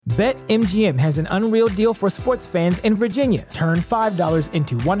BetMGM has an unreal deal for sports fans in Virginia. Turn $5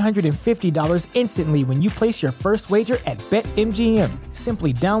 into $150 instantly when you place your first wager at BetMGM.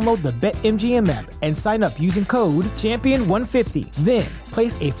 Simply download the BetMGM app and sign up using code Champion150. Then,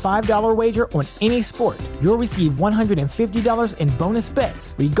 place a $5 wager on any sport. You'll receive $150 in bonus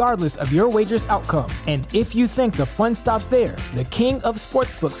bets, regardless of your wager's outcome. And if you think the fun stops there, the King of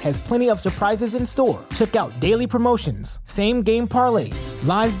Sportsbooks has plenty of surprises in store. Check out daily promotions, same-game parlays,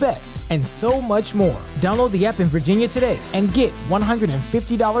 live bets, and so much more. Download the app in Virginia today and get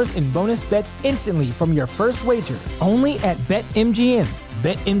 $150 in bonus bets instantly from your first wager. Only at BetMGM.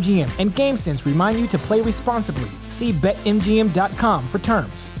 BetMGM and GameSense remind you to play responsibly. See BetMGM.com for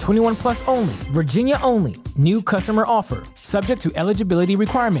terms. 21 plus only. Virginia only. New customer offer. Subject to eligibility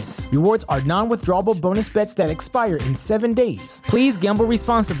requirements. Rewards are non-withdrawable bonus bets that expire in 7 days. Please gamble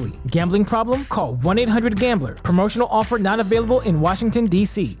responsibly. Gambling problem? Call 1-800-GAMBLER. Promotional offer not available in Washington,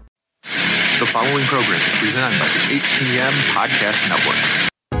 D.C. The following program is presented by the HTM Podcast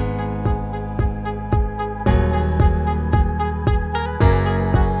Network.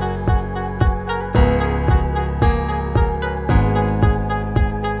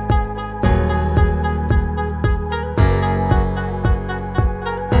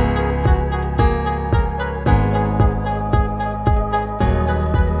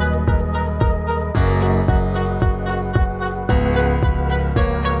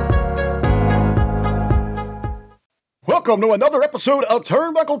 Welcome to another episode of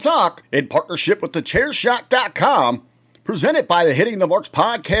Turnbuckle Talk in partnership with thechairshot.com, presented by the Hitting the Marks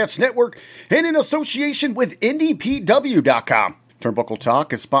Podcast Network and in association with NDPW.com. Turnbuckle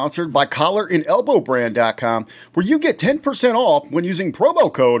Talk is sponsored by collarandelbowbrand.com, where you get 10% off when using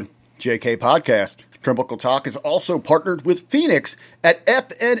promo code JKPodcast. Turnbuckle Talk is also partnered with Phoenix at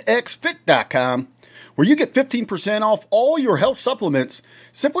FNXFit.com, where you get 15% off all your health supplements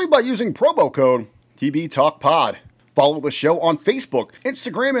simply by using promo code TBTalkPod. Follow the show on Facebook,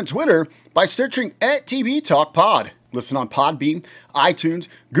 Instagram, and Twitter by searching at TB Talk Pod. Listen on Podbean, iTunes,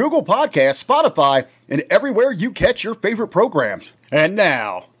 Google Podcasts, Spotify, and everywhere you catch your favorite programs. And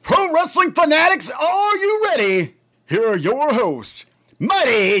now, pro wrestling fanatics, are you ready? Here are your hosts,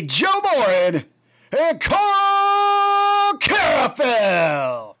 Mighty Joe Morin and Carl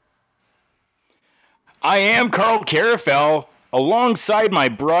Carafel. I am Carl Carafel, alongside my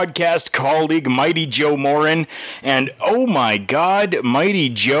broadcast colleague, Mighty Joe Morin. And oh my God, Mighty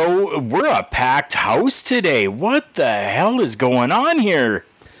Joe, we're a packed house today. What the hell is going on here?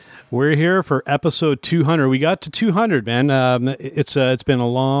 We're here for episode 200. We got to 200, man. It's been a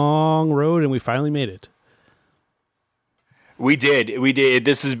long road, and we finally made it. We did.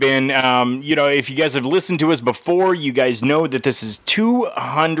 This has been, if you guys have listened to us before, you guys know that this is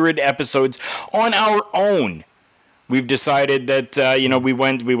 200 episodes on our own. We've decided that, we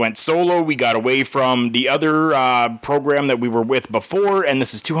went solo. We got away from the other program that we were with before, and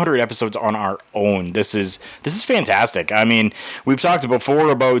this is 200 episodes on our own. This is fantastic. I mean, we've talked before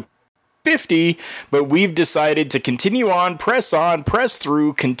about 50, but we've decided to continue on, press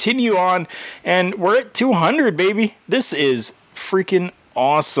through, continue on, and we're at 200, baby. This is freaking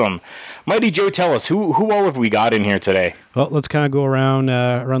awesome. Mighty Joe, tell us, who all have we got in here today? Well, let's kind of go around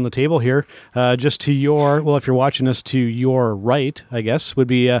the table here. Just to if you're watching us, to your right, I guess, would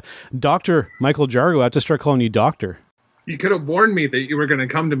be Dr. Michael Jargo. I have to start calling you Doctor. You could have warned me that you were going to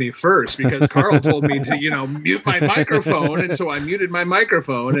come to me first, because Carl told me to, mute my microphone, and so I muted my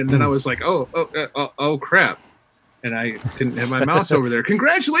microphone, and then I was like, oh crap, and I didn't have my mouse over there.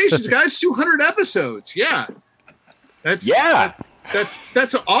 Congratulations, guys, 200 episodes. Yeah, that's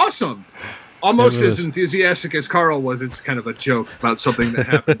awesome. Almost as enthusiastic as Carl was. It's kind of a joke about something that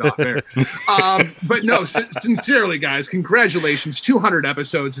happened off air. But no, sincerely, guys, congratulations. 200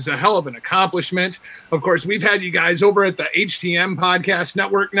 episodes is a hell of an accomplishment. Of course, we've had you guys over at the HTM Podcast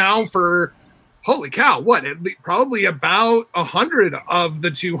Network now for, holy cow, probably about 100 of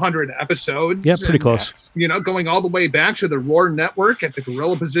the 200 episodes. Yeah, pretty close. Going all the way back to the Roar Network at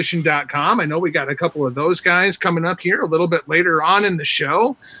thegorillaposition.com. I know we got a couple of those guys coming up here a little bit later on in the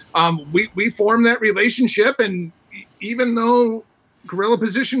show. We formed that relationship, and even though Gorilla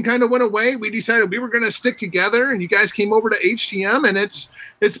Position kind of went away, we decided we were going to stick together, and you guys came over to HTM, and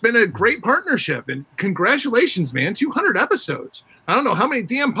it's been a great partnership. And congratulations, man, 200 episodes. I don't know how many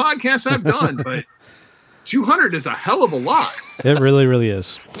damn podcasts I've done, but 200 is a hell of a lot. It really, really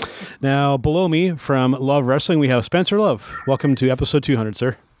is. Now, below me from Love Wrestling, we have Spencer Love. Welcome to episode 200,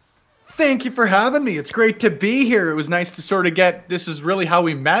 sir. Thank you for having me. It's great to be here. It was nice to sort of this is really how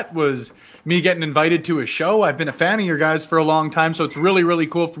we met, was me getting invited to a show. I've been a fan of your guys for a long time, so it's really, really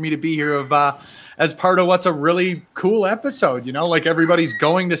cool for me to be here as part of what's a really cool episode. You know, like everybody's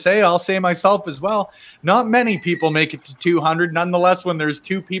going to say, I'll say myself as well. Not many people make it to 200, nonetheless, when there's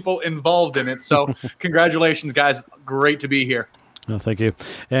 2 people involved in it. So congratulations, guys. Great to be here. Oh, thank you.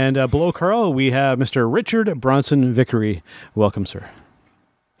 And below Carl, we have Mr. Richard Bronson Vickery. Welcome, sir.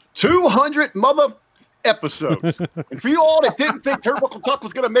 200 mother episodes. And for you all that didn't think Turnbuckle Talk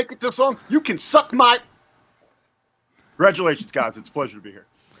was going to make it this long, you can suck my... Congratulations, guys. It's a pleasure to be here.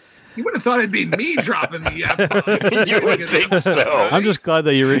 You would have thought it'd be me dropping the F-bomb. You would think so. I'm just glad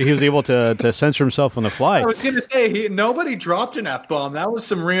that he was able to censor himself on the fly. I was going to say, nobody dropped an F-bomb. That was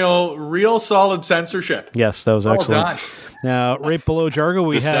some real solid censorship. Yes, that was excellent. Done. Now, right below Jargo,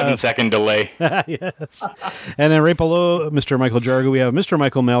 we have... 7-second delay. Yes. And then right below Mr. Michael Jargo, we have Mr.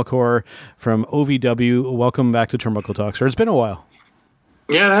 Michael Malcor from OVW. Welcome back to Turnbuckle Talk, sir. It's been a while.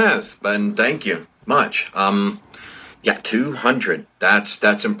 Yeah, it has. And thank you much. Yeah, 200.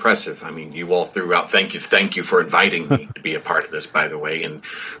 That's impressive. I mean, you all threw out. Thank you for inviting me to be a part of this, by the way. And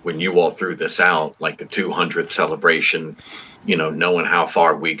when you all threw this out, like the 200th celebration, you know, knowing how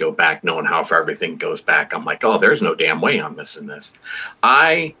far we go back, knowing how far everything goes back, I'm like, oh, there's no damn way I'm missing this.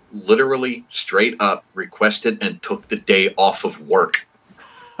 I literally straight up requested and took the day off of work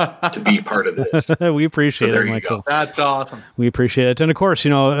to be part of this. We appreciate So there it, you Michael. go. That's awesome. We appreciate it. And of course,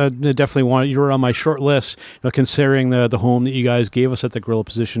 you know, definitely you were on my short list, you know, considering the home that you guys gave us at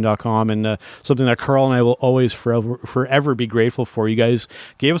thegorillaposition.com, and something that Carl and I will always forever be grateful for. You guys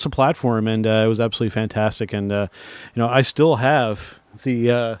gave us a platform, and it was absolutely fantastic. And, you know, I still have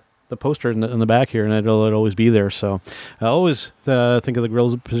the poster in the back here, and it'll always be there. So I always think of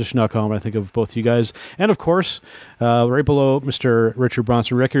thegorillaposition.com when I think of both you guys. And of course, right below Mr. Richard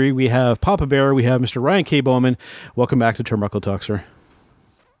Bronson Rickery, we have Papa Bear, we have Mr. Ryan K. Bowman. Welcome back to Turnbuckle Talk, sir.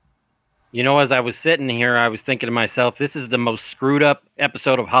 You know, as I was sitting here, I was thinking to myself, this is the most screwed up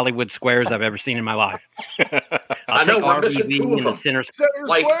episode of Hollywood Squares I've ever seen in my life. I know, we're missing two of them. Center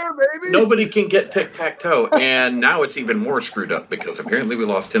Like, square, baby. nobody can get tic-tac-toe. And now it's even more screwed up because apparently we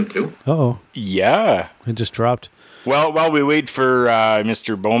lost him too. Uh-oh. Yeah. It just dropped. Well, while we wait for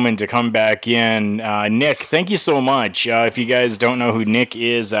Mr. Bowman to come back in, Nick, thank you so much. If you guys don't know who Nick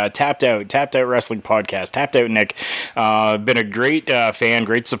is, Tapped Out Wrestling Podcast, Tapped Out Nick, been a great fan,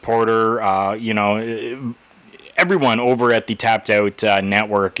 great supporter. You know, everyone over at the Tapped Out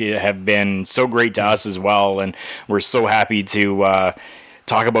Network have been so great to us as well, and we're so happy to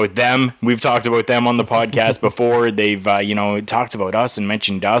talk about them. We've talked about them on the podcast before. They've, you know, talked about us and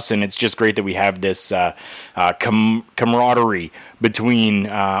mentioned us, and it's just great that we have this camaraderie between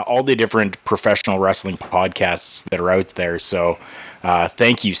all the different professional wrestling podcasts that are out there. So,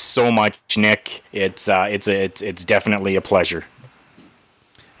 thank you so much, Nick. It's definitely a pleasure.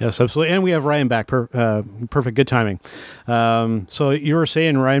 Yes, absolutely. And we have Ryan back. Perfect. Good timing. So you were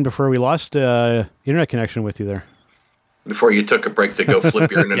saying, Ryan, before we lost internet connection with you there. Before you took a break to go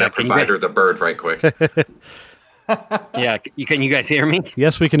flip your internet provider the bird right quick. Yeah, can you guys hear me?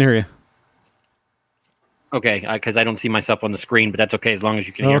 Yes, we can hear you. Okay, because I don't see myself on the screen, but that's okay as long as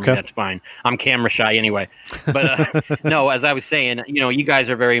you can hear me. That's fine. I'm camera shy anyway. But no, as I was saying, you know, you guys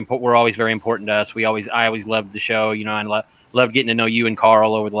are very important. We're always very important to us. I always loved the show, you know, and loved getting to know you and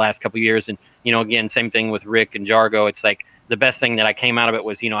Carl over the last couple of years. And, you know, again, same thing with Rick and Jargo. It's like the best thing that I came out of it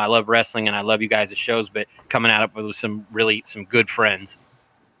was, you know, I love wrestling and I love you guys' shows, but coming out of it with some good friends.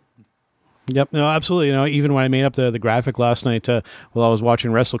 Yep, no, absolutely. You know, even when I made up the graphic last night, while I was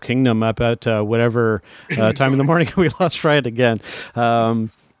watching Wrestle Kingdom up at whatever time in the morning, we lost Friday again.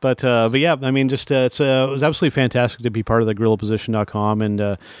 But yeah, I mean, just it was absolutely fantastic to be part of the GorillaPosition.com, and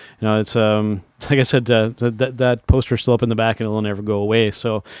you know, it's like I said, that poster's still up in the back, and it'll never go away.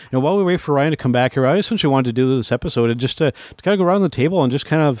 So, you know, while we wait for Ryan to come back here, I essentially wanted to do this episode and just to kind of go around the table and just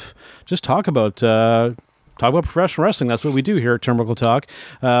talk about professional wrestling. That's what we do here at Turnbuckle Talk.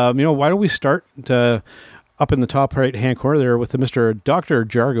 You know, why don't we start up in the top right hand corner there with Mr. Dr.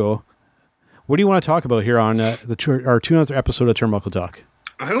 Jargo? What do you want to talk about here on our 200th episode of Turnbuckle Talk?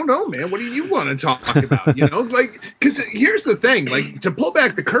 I don't know, man. What do you want to talk about? You know, like, because here's the thing, like, to pull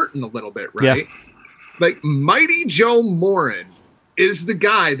back the curtain a little bit, right? Yeah. Like, Mighty Joe Morin is the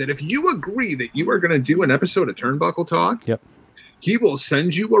guy that if you agree that you are going to do an episode of Turnbuckle Talk, yep, he will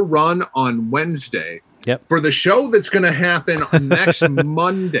send you a run on Wednesday, yep, for the show that's going to happen next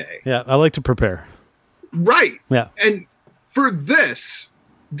Monday. Yeah, I like to prepare. Right. Yeah. And for this,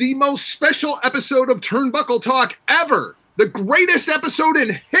 the most special episode of Turnbuckle Talk ever, the greatest episode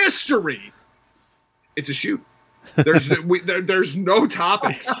in history, it's a shoot. There's no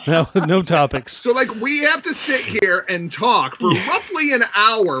topics. No topics. So, like, we have to sit here and talk for roughly an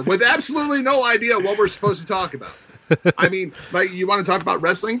hour with absolutely no idea what we're supposed to talk about. I mean, like, you want to talk about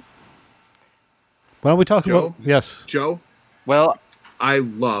wrestling? Why don't we talk about... Yes. Joe? Well, I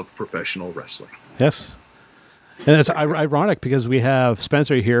love professional wrestling. Yes. And it's ironic because we have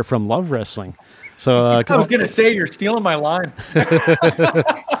Spencer here from Love Wrestling. So I was going to say, you're stealing my line.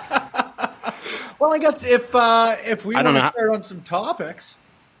 Well, I guess if we want to start on some topics.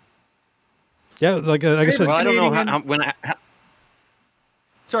 Yeah, like I said. Well, I don't know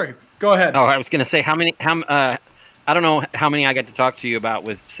Sorry, go ahead. Oh, I was going to say I don't know how many I got to talk to you about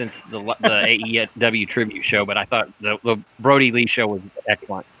since the AEW tribute show, but I thought the Brody Lee show was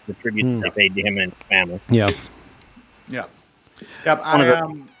excellent. The tribute they paid to him and his family. Yeah. Yeah. Yep.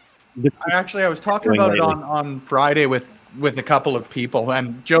 I was talking about it on Friday with a couple of people,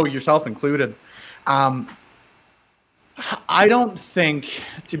 and Joe, yourself included. I don't think,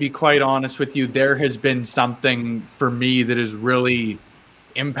 to be quite honest with you, there has been something for me that has really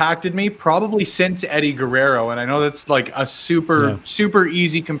impacted me probably since Eddie Guerrero. And I know that's like a super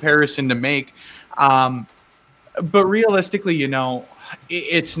easy comparison to make. But realistically, you know,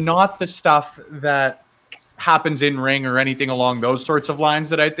 it's not the stuff that happens in ring or anything along those sorts of lines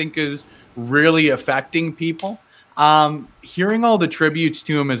that I think is really affecting people. Hearing all the tributes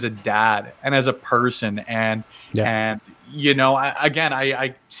to him as a dad and as a person, and you know,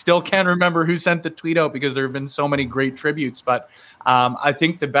 I still can't remember who sent the tweet out because there have been so many great tributes, but I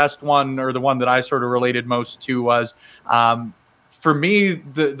think the best one, or the one that I sort of related most to, was for me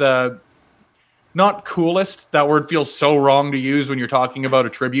the not coolest. That word feels so wrong to use when you're talking about a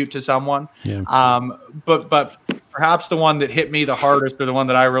tribute to someone. Yeah. But perhaps the one that hit me the hardest, or the one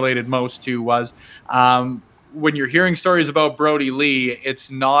that I related most to, was when you're hearing stories about Brody Lee,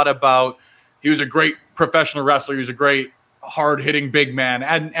 it's not about he was a great professional wrestler, he was a great hard-hitting big man,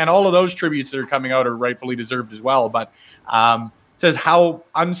 and all of those tributes that are coming out are rightfully deserved as well. But it says how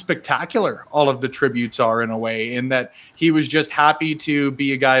unspectacular all of the tributes are, in a way, in that he was just happy to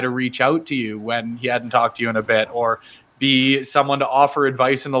be a guy to reach out to you when he hadn't talked to you in a bit, or be someone to offer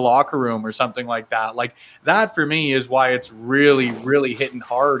advice in the locker room or something like that. Like that for me is why it's really, really hitting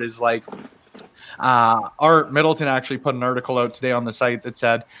hard. Is like Art Middleton actually put an article out today on the site that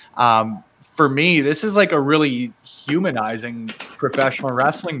said, for me, this is like a really humanizing professional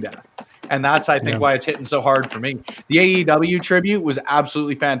wrestling death. And that's, I think, why it's hitting so hard for me. The AEW tribute was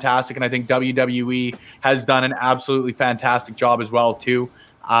absolutely fantastic, and I think WWE has done an absolutely fantastic job as well, too,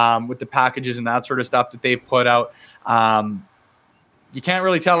 with the packages and that sort of stuff that they've put out. You can't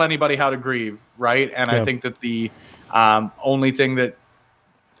really tell anybody how to grieve, right? And I think that the only thing that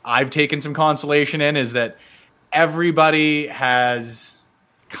I've taken some consolation in is that everybody has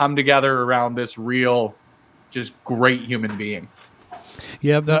come together around this real, just great human being.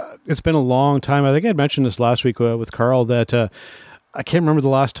 Yeah, it's been a long time. I think I mentioned this last week with Carl, that I can't remember the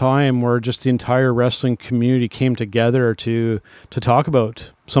last time where just the entire wrestling community came together to talk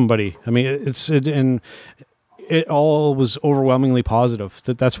about somebody. I mean, it all was overwhelmingly positive.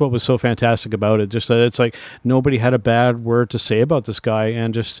 That's what was so fantastic about it. Just that it's like nobody had a bad word to say about this guy,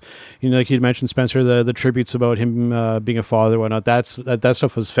 and just, you know, like you mentioned, Spencer, the tributes about him being a father, and whatnot. That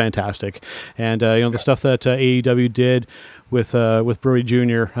stuff was fantastic, and you know, the stuff that AEW did with Brody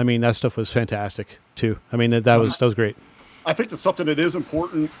Jr. I mean, that stuff was fantastic too. I mean, that was great. I think that's something that is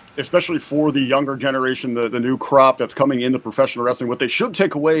important, especially for the younger generation, the new crop that's coming into professional wrestling. What they should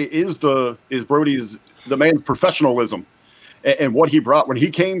take away is Brody's, the man's professionalism and what he brought. When he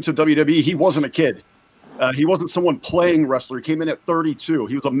came to WWE, he wasn't a kid. He wasn't someone playing wrestler. He came in at 32.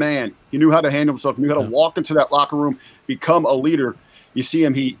 He was a man. He knew how to handle himself. He knew how to walk into that locker room, become a leader. You see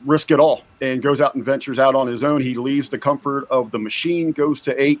him, he risked it all and goes out and ventures out on his own. He leaves the comfort of the machine, goes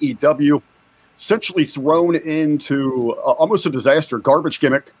to AEW, essentially thrown into almost a disaster, garbage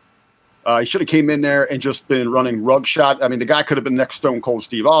gimmick. He should have came in there and just been running rug shot. I mean, the guy could have been next Stone Cold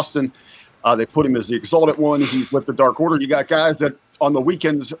Steve Austin. They put him as the Exalted One. He's with the Dark Order. You got guys that on the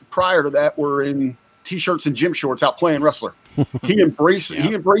weekends prior to that were in T-shirts and gym shorts out playing wrestler. He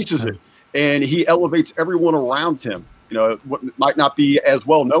embraces it, and he elevates everyone around him. You know, what might not be as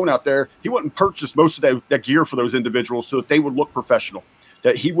well known out there, he wouldn't purchase most of that gear for those individuals so that they would look professional.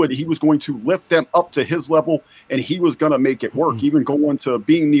 That he was going to lift them up to his level, and he was going to make it work. Even going to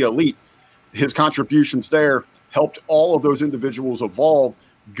being the elite, his contributions there helped all of those individuals evolve.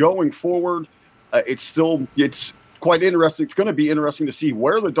 Going forward, it's quite interesting. It's going to be interesting to see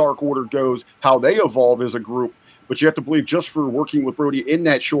where the Dark Order goes, how they evolve as a group. But you have to believe, just for working with Brody in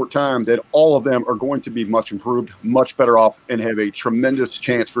that short time, that all of them are going to be much improved, much better off, and have a tremendous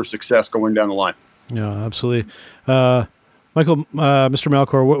chance for success going down the line. Yeah, absolutely. Michael, Mr.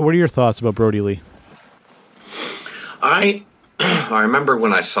 Malcor, what are your thoughts about Brody Lee? I remember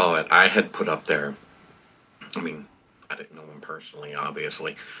when I saw it, I had put up there, I mean, I didn't know him personally,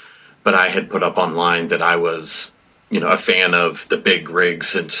 obviously, but I had put up online that I was, a fan of the Big Rig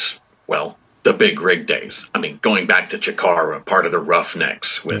since, well, the Big Rig days. I mean, going back to Chikara, part of the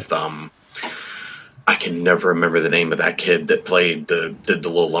Roughnecks with, I can never remember the name of that kid that played the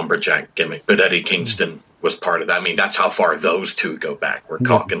little lumberjack gimmick, but Eddie Kingston was part of that. I mean, that's how far those two go back. We're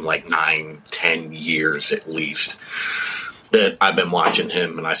talking like 9-10 years at least that I've been watching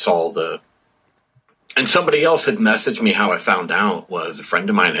him, and I saw and somebody else had messaged me. How I found out was a friend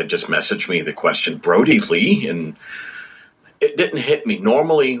of mine had just messaged me the question, Brody Lee, and it didn't hit me.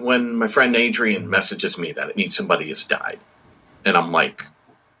 Normally when my friend Adrian messages me that it means somebody has died, and I'm like,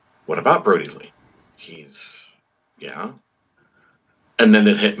 what about Brody Lee? Yeah. And then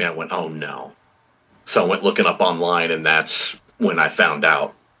it hit me. I went, oh no. So I went looking up online, and that's when I found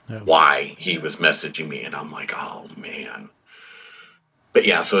out why he was messaging me. And I'm like, oh man. But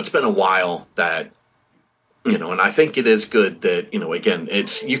yeah, so it's been a while that, and I think it is good that, again,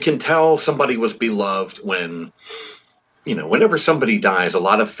 you can tell somebody was beloved when, whenever somebody dies, a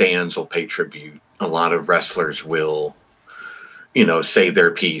lot of fans will pay tribute. A lot of wrestlers will, say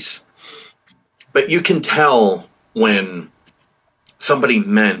their piece. But you can tell when somebody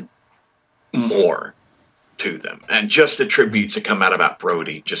meant more to them. And just the tributes that come out about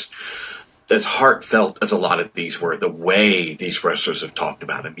Brody, just as heartfelt as a lot of these were, the way these wrestlers have talked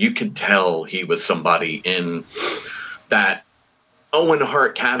about him, you could tell he was somebody in that Owen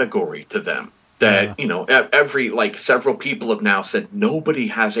Hart category to them. That, several people have now said nobody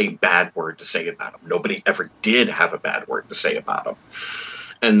has a bad word to say about him. Nobody ever did have a bad word to say about him.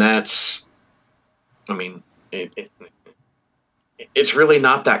 And that's, it's really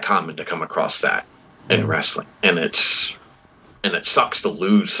not that common to come across that in wrestling. And it sucks to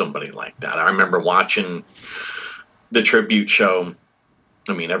lose somebody like that. I remember watching the tribute show.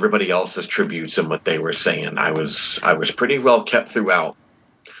 Everybody else's tributes and what they were saying. I was pretty well kept throughout.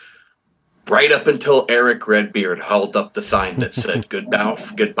 Right up until Eric Redbeard held up the sign that said,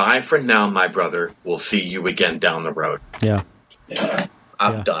 goodbye for now, my brother. We'll see you again down the road. Yeah.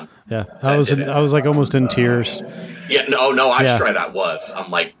 I'm done. Yeah. I was like almost in tears. Yeah, no, I was.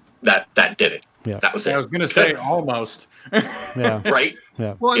 I'm like, that did it. Yeah. That was it. I was going to say almost. Yeah. Right?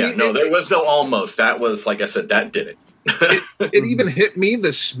 Yeah. Well, there was no almost. That was, like I said, that did it. It even hit me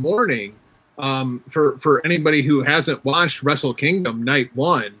this morning. For anybody who hasn't watched Wrestle Kingdom Night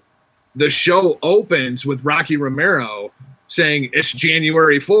 1, the show opens with Rocky Romero saying it's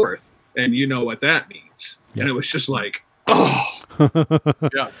January 4th, and you know what that means. Yeah. And it was just like, oh.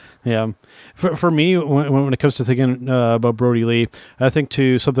 Yeah. For me, when it comes to thinking about Brody Lee, I think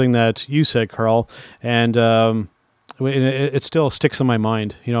to something that you said, Carl, and it still sticks in my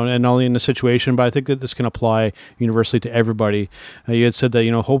mind, and not only in the situation, but I think that this can apply universally to everybody. You had said that,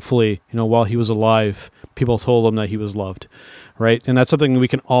 hopefully, while he was alive, people told him that he was loved. Right. And that's something we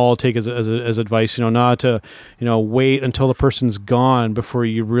can all take as advice, not to, wait until the person's gone before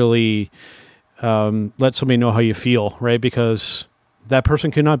you really let somebody know how you feel. Right. Because that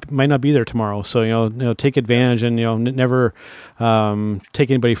person might not be there tomorrow. So, take advantage and, never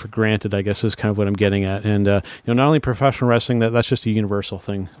take anybody for granted, I guess is kind of what I'm getting at. And, not only professional wrestling, that's just a universal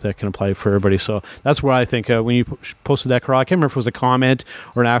thing that can apply for everybody. So that's why I think when you posted that, Carl, I can't remember if it was a comment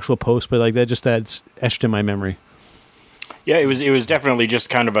or an actual post, but like that's etched in my memory. Yeah, it was definitely just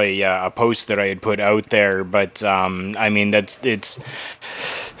kind of a post that I had put out there, but that's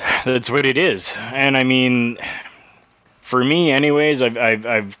what it is. And for me anyways,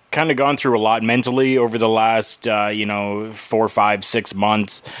 I've kind of gone through a lot mentally over the last 4, 5, 6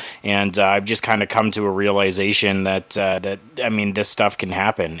 months, and I've just kind of come to a realization that this stuff can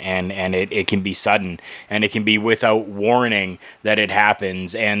happen, and it can be sudden, and it can be without warning that it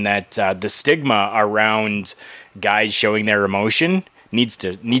happens, and that the stigma around guys showing their emotion needs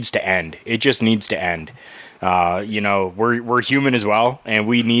to end. It just needs to end. We're human as well, and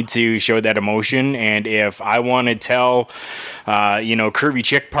we need to show that emotion. And if I want to tell, Kirby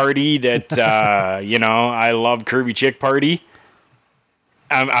Chick Party that, I love Kirby Chick Party,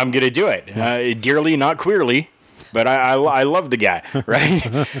 I'm going to do it. Dearly, not queerly. But I love the guy, right?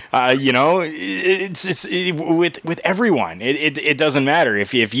 It's with everyone. It doesn't matter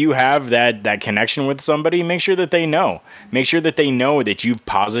if you have that connection with somebody. Make sure that they know. Make sure that they know that you've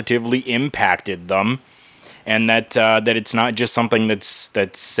positively impacted them, and that it's not just something that's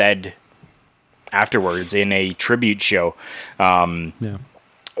said afterwards in a tribute show. Now,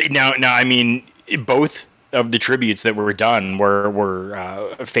 both of the tributes that were done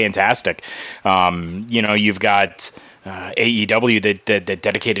were fantastic. You've got AEW that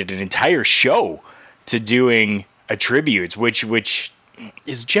dedicated an entire show to doing a tribute, which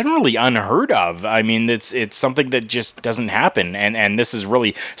is generally unheard of. I mean, it's something that just doesn't happen, and this has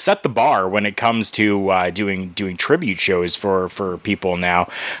really set the bar when it comes to doing tribute shows for people now.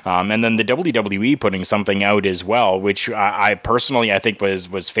 And then the WWE putting something out as well, which I personally I think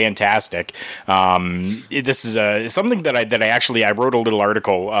was fantastic. This is something that I wrote a little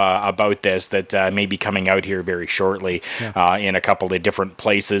article about this that may be coming out here very shortly in a couple of different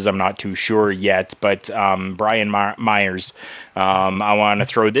places. I'm not too sure yet, but Brian Myers. I want to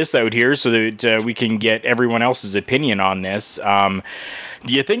throw this out here so that we can get everyone else's opinion on this.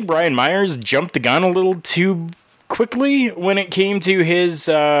 Do you think Brian Myers jumped the gun a little too quickly when it came to his,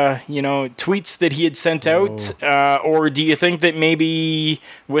 tweets that he had sent out, or do you think that maybe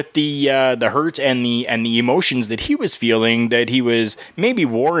with the hurt and the emotions that he was feeling, that he was maybe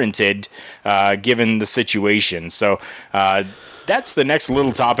warranted, given the situation? So. That's the next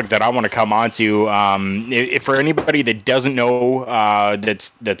little topic that I want to come on to. If for anybody that doesn't know,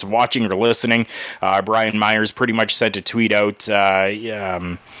 that's watching or listening, Brian Myers pretty much sent a tweet out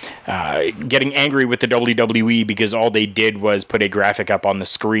getting angry with the WWE because all they did was put a graphic up on the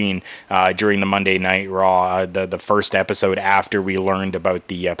screen during the Monday Night Raw, the first episode after we learned about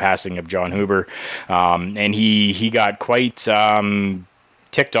the passing of John Huber. And he got quite...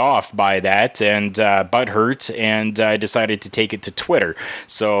 ticked off by that and butthurt and decided to take it to Twitter.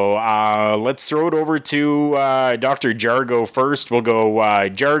 So let's throw it over to Dr. Jargo first. We'll go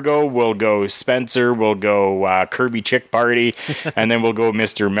Jargo, we'll go Spencer, we'll go Kirby Chick Party, and then we'll go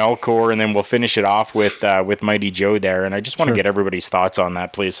Mr. Melkor, and then we'll finish it off with Mighty Joe there. And I just want to get everybody's thoughts on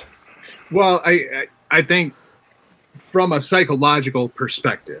that, please. Well, I think from a psychological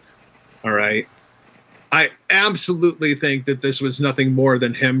perspective, all right, I absolutely think that this was nothing more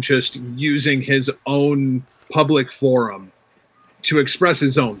than him just using his own public forum to express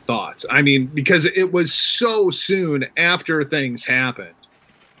his own thoughts. I mean, because it was so soon after things happened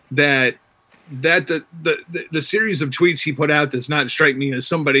that the series of tweets he put out does not strike me as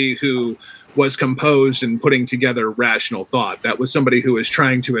somebody who was composed and putting together rational thought. That was somebody who was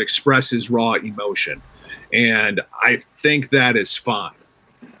trying to express his raw emotion. And I think that is fine.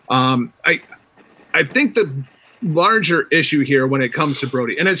 I think the larger issue here when it comes to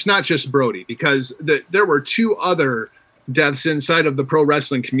Brody, and it's not just Brody, because there were two other deaths inside of the pro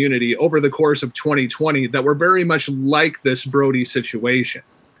wrestling community over the course of 2020 that were very much like this Brody situation,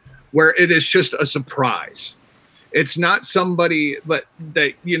 where it is just a surprise. It's not somebody that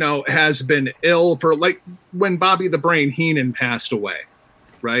has been ill for, like when Bobby the Brain Heenan passed away,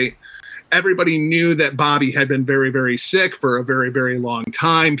 right? Everybody knew that Bobby had been very, very sick for a very, very long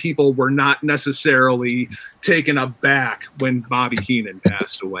time. People were not necessarily taken aback when Bobby Heenan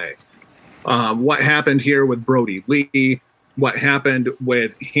passed away. What happened here with Brody Lee, what happened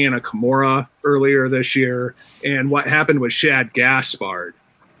with Hannah Kimura earlier this year, and what happened with Shad Gaspard.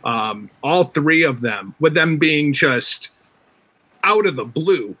 All three of them, with them being just out of the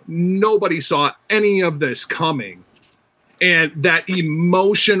blue. Nobody saw any of this coming. And that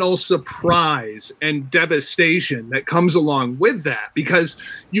emotional surprise and devastation that comes along with that, because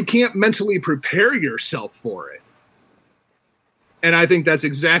you can't mentally prepare yourself for it. And I think that's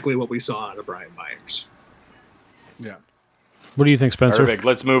exactly what we saw out of Brian Myers. Yeah. What do you think, Spencer? Perfect.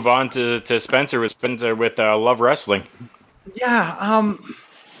 Let's move on to Spencer with Love Wrestling. Yeah.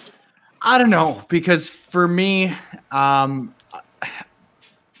 I don't know, because for me,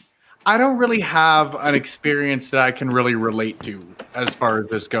 I don't really have an experience that I can really relate to as far as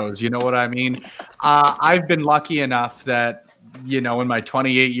this goes. You know what I mean? I've been lucky enough that, in my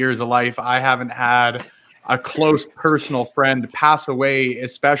 28 years of life, I haven't had a close personal friend pass away,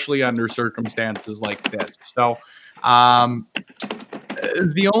 especially under circumstances like this. So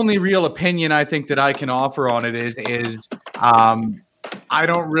the only real opinion I think that I can offer on it is I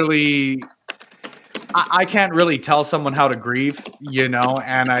don't really... I can't really tell someone how to grieve, and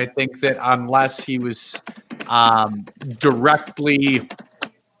I think that unless he was directly,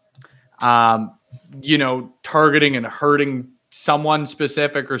 targeting and hurting someone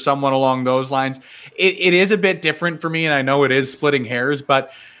specific or someone along those lines, it is a bit different for me, and I know it is splitting hairs,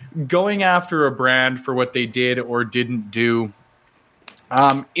 but going after a brand for what they did or didn't do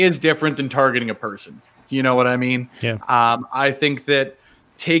is different than targeting a person. You know what I mean? Yeah. I think that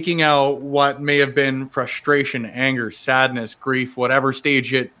taking out what may have been frustration, anger, sadness, grief, whatever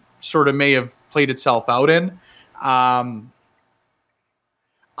stage it sort of may have played itself out in, I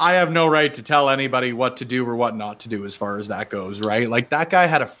have no right to tell anybody what to do or what not to do as far as that goes, right? Like, that guy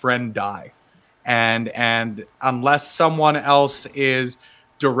had a friend die. And unless someone else is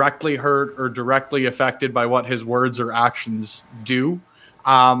directly hurt or directly affected by what his words or actions do,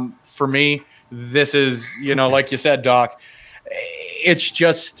 for me, this is, like you said, Doc, it's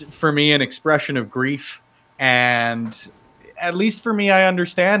just, for me, an expression of grief. And at least for me, I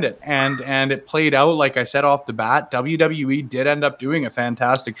understand it. And it played out, like I said off the bat. WWE did end up doing a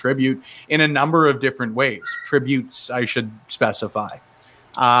fantastic tribute in a number of different ways. Tributes, I should specify.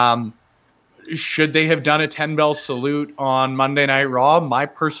 Should they have done a 10-bell salute on Monday Night Raw? My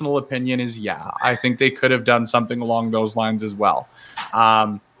personal opinion is, yeah. I think they could have done something along those lines as well.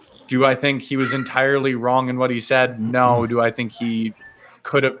 Do I think he was entirely wrong in what he said? No. Do I think he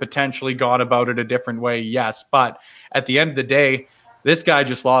could have potentially gone about it a different way? Yes. But at the end of the day, this guy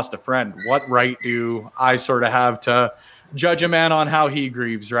just lost a friend. What right do I sort of have to judge a man on how he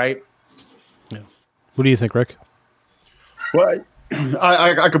grieves, right? Yeah. What do you think, Rick? Well,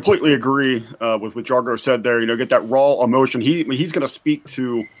 I completely agree with what Jargo said there. Get that raw emotion. He's going to speak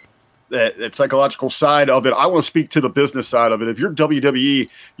to that psychological side of it. I want to speak to the business side of it. If you're WWE,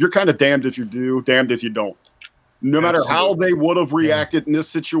 you're kind of damned if you do, damned if you don't. No matter how they would have reacted in this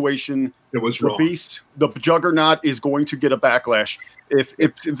situation, it was the wrong. Beast, the Juggernaut, is going to get a backlash. If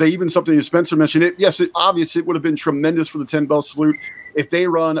they even something that Spencer mentioned, it would have been tremendous for the 10-bell salute. If they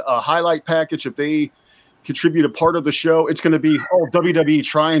run a highlight package, if they contribute a part of the show, it's going to be WWE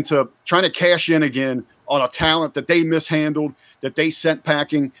trying to cash in again on a talent that they mishandled, that they sent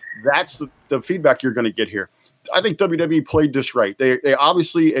packing. That's the feedback you're going to get here. I think WWE played this right. They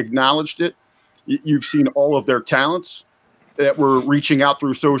obviously acknowledged it. You've seen all of their talents that were reaching out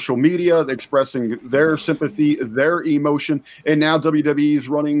through social media, expressing their sympathy, their emotion, and now WWE is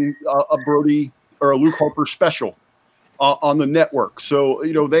running a Brody or a Luke Harper special on the network. So,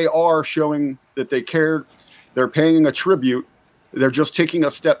 they are showing that they cared. They're paying a tribute. They're just taking a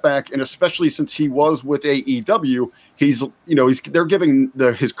step back, and especially since he was with AEW, they're giving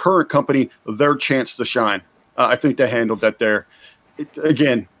his current company their chance to shine. I think they handled that there.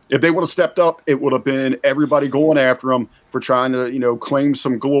 Again, if they would have stepped up, it would have been everybody going after him for trying to, claim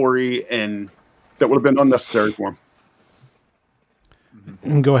some glory, and that would have been unnecessary for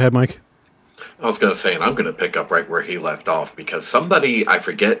him. Go ahead, Mike. I was going to say, and I'm going to pick up right where he left off, because somebody, I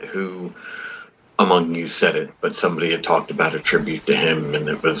forget who among you said it, but somebody had talked about a tribute to him, and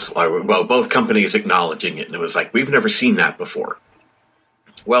it was, both companies acknowledging it, and it was like, we've never seen that before.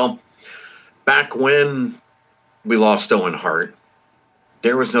 Well, back when we lost Owen Hart,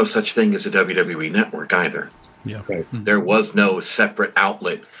 there was no such thing as a WWE network either. Yeah. Right. There was no separate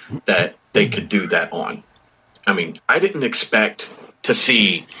outlet that they could do that on. I mean, I didn't expect to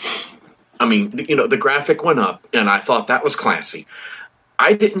see, the graphic went up, and I thought that was classy.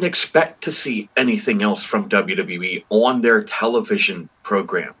 I didn't expect to see anything else from WWE on their television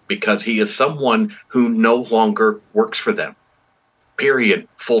program, because he is someone who no longer works for them. Period.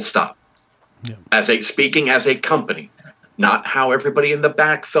 Full stop. Yeah. Speaking as a company, not how everybody in the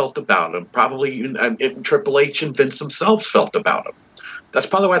back felt about him. Probably Triple H and Vince themselves felt about him. That's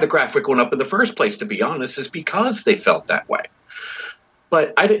probably why the graphic went up in the first place, to be honest, is because they felt that way.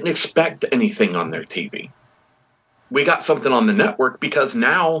 But I didn't expect anything on their TV. We got something on the network because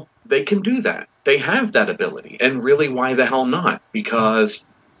now they can do that. They have that ability. And really, why the hell not? Because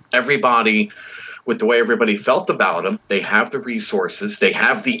everybody, with the way everybody felt about them, they have the resources, they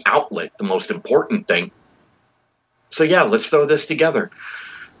have the outlet, the most important thing. So yeah, let's throw this together.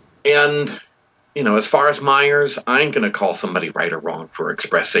 And, as far as Myers, I ain't going to call somebody right or wrong for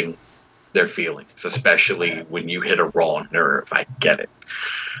expressing their feelings, especially when you hit a raw nerve. I get it.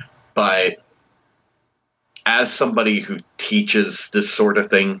 But as somebody who teaches this sort of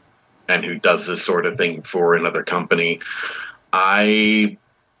thing and who does this sort of thing for another company, I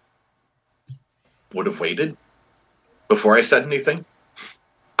would have waited before I said anything.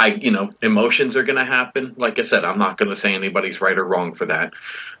 Emotions are going to happen. Like I said, I'm not going to say anybody's right or wrong for that.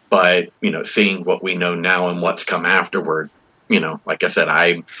 But, seeing what we know now and what's come afterward, like I said,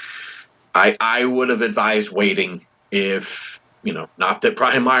 I would have advised waiting if, not that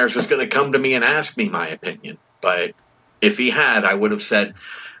Brian Myers was going to come to me and ask me my opinion. But if he had, I would have said,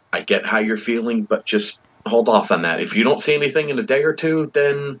 I get how you're feeling, but just hold off on that. If you don't see anything in a day or two,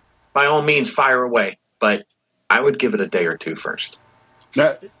 then by all means, fire away. But I would give it a day or two first.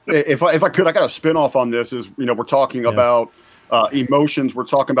 Now, if I could, I got a spin off on this. Is we're talking about emotions. We're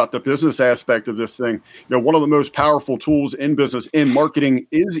talking about the business aspect of this thing. One of the most powerful tools in business, in marketing,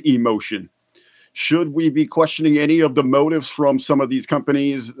 is emotion. Should we be questioning any of the motives from some of these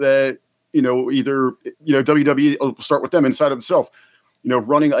companies that either WWE? We'll start with them inside of itself.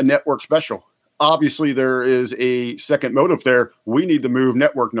 Running a network special. Obviously, there is a second motive there. We need to move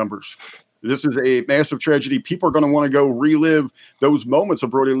network numbers. This is a massive tragedy. People are going to want to go relive those moments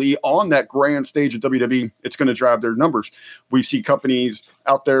of Brody Lee on that grand stage of WWE. It's going to drive their numbers. We see companies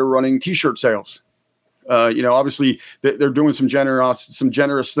out there running T-shirt sales. Obviously they're doing some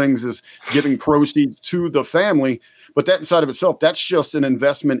generous things as giving proceeds to the family, but that inside of itself, that's just an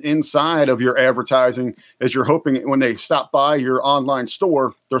investment inside of your advertising, as you're hoping when they stop by your online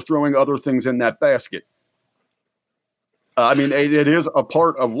store, they're throwing other things in that basket. It is a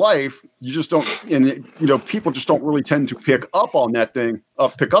part of life. You just don't, people just don't really tend to pick up on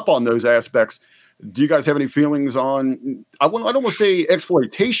those aspects. Do you guys have any feelings on, I don't want to say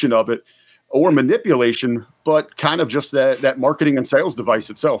exploitation of it or manipulation, but kind of just that marketing and sales device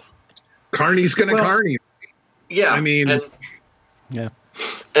itself? Carney's going to carny. Yeah. Yeah.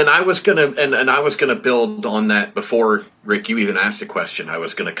 And I was gonna build on that before, Rick, you even asked the question. I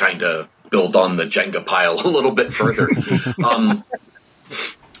was gonna kind of build on the Jenga pile a little bit further.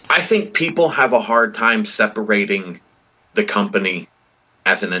 I think people have a hard time separating the company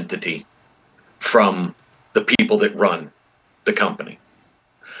as an entity from the people that run the company.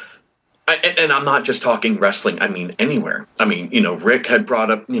 And I'm not just talking wrestling. I mean, anywhere. Rick had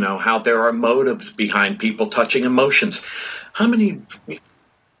brought up, how there are motives behind people touching emotions. How many?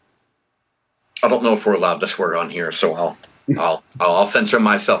 I don't know if we're allowed to swear on here, so I'll censor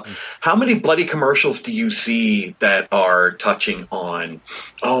myself. How many bloody commercials do you see that are touching on,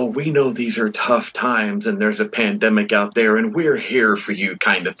 oh, we know these are tough times and there's a pandemic out there and we're here for you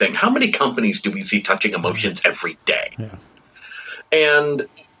kind of thing? How many companies do we see touching emotions every day? Yeah. And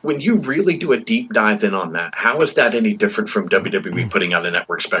when you really do a deep dive in on that, how is that any different from WWE putting out a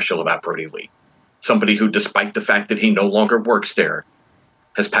network special about Brody Lee? Somebody who, despite the fact that he no longer works there,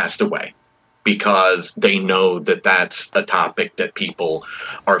 has passed away because they know that that's a topic that people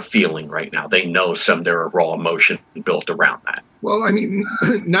are feeling right now. They know there are raw emotion built around that. Well,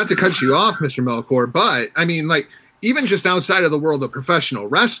 not to cut you off, Mr. Melkor, but even just outside of the world of professional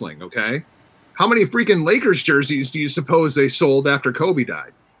wrestling, okay? How many freaking Lakers jerseys do you suppose they sold after Kobe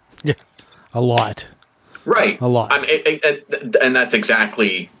died? Yeah, a lot. Right. A lot. And that's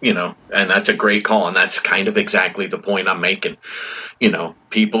exactly, and that's a great call. And that's kind of exactly the point I'm making.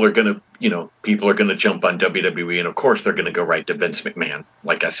 People are going to jump on WWE, and of course they're going to go right to Vince McMahon.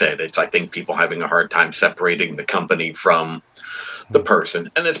 Like I said, I think people having a hard time separating the company from the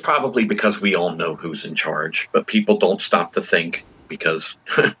person. And it's probably because we all know who's in charge, but people don't stop to think because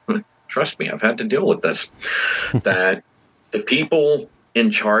trust me, I've had to deal with this, that the people in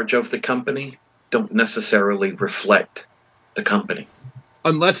charge of the company don't necessarily reflect the company.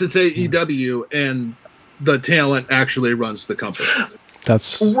 Unless it's AEW and the talent actually runs the company.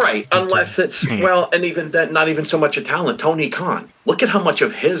 That's right. Unless it's, and even that, not even so much a talent. Tony Khan, look at how much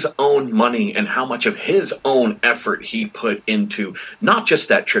of his own money and how much of his own effort he put into not just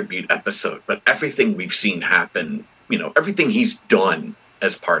that tribute episode, but everything we've seen happen, everything he's done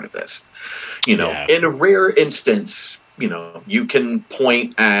as part of this. In a rare instance, you can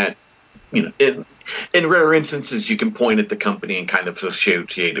point at, in rare instances, you can point at the company and kind of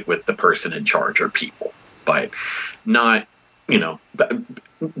associate it with the person in charge or people, but not,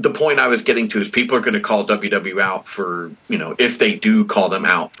 the point I was getting to is people are going to call WWE out for, if they do call them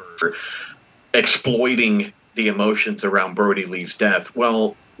out for exploiting the emotions around Brody Lee's death.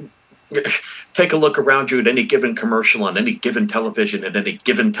 Well, take a look around you at any given commercial on any given television at any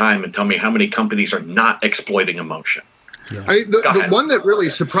given time and tell me how many companies are not exploiting emotion. Yeah. The one that really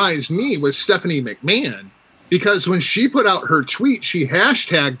surprised me was Stephanie McMahon, because when she put out her tweet, she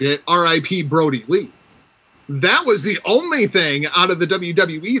hashtagged it RIP Brody Lee. That was the only thing out of the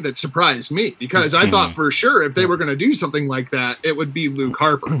WWE that surprised me, because I thought for sure if they were going to do something like that, it would be Luke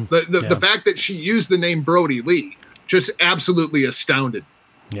Harper. The fact that she used the name Brody Lee just absolutely astounded.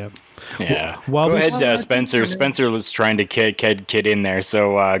 Yep. Yeah. Well, go ahead, Spencer. Spencer was trying to kid in there,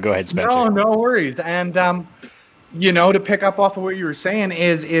 so go ahead, Spencer. No worries. And to pick up off of what you were saying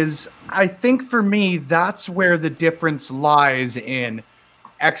is I think for me that's where the difference lies in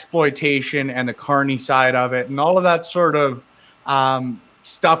exploitation and the carny side of it and all of that sort of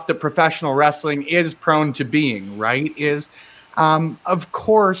stuff that professional wrestling is prone to being, right? Is of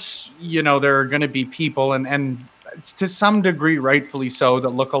course, there are going to be people and to some degree rightfully so that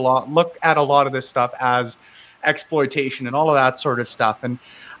look at a lot of this stuff as exploitation and all of that sort of stuff. And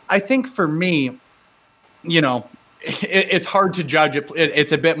I think for me, it's hard to judge it.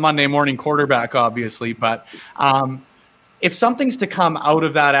 It's a bit Monday morning quarterback, obviously, but if something's to come out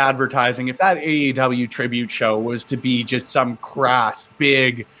of that advertising, if that AEW tribute show was to be just some crass,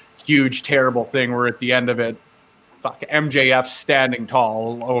 big, huge, terrible thing where at the end of it, MJF standing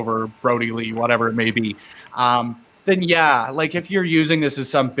tall over Brody Lee, whatever it may be, then yeah, if you're using this as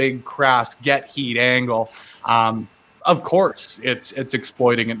some big, crass, get heat angle, of course it's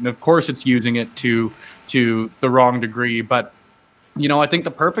exploiting it, and of course it's using it to the wrong degree. But I think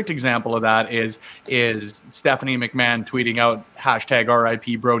the perfect example of that is Stephanie McMahon tweeting out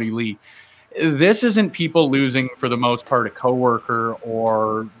 #RIP Brody Lee. This isn't people losing, for the most part, a coworker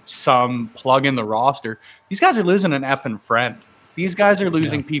or some plug in the roster. These guys are losing an effing friend. These guys are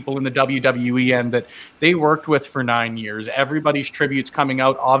losing people in the WWE end that they worked with for 9 years. Everybody's tributes coming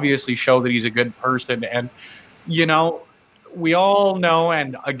out obviously show that he's a good person. And, we all know,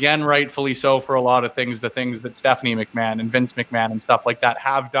 and again, rightfully so for a lot of things, the things that Stephanie McMahon and Vince McMahon and stuff like that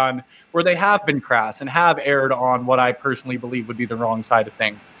have done, where they have been crass and have erred on what I personally believe would be the wrong side of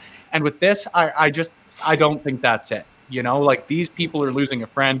things. And with this, I don't think that's it. These people are losing a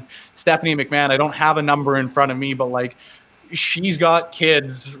friend. Stephanie McMahon, I don't have a number in front of me, but she's got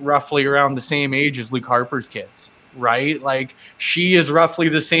kids roughly around the same age as Luke Harper's kids, right? She is roughly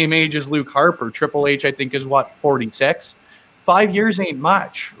the same age as Luke Harper. Triple H, I think, is 46? 5 years ain't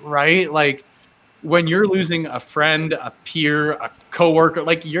much, right? When you're losing a friend, a peer, a coworker,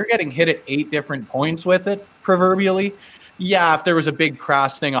 you're getting hit at 8 different points with it, proverbially. Yeah, if there was a big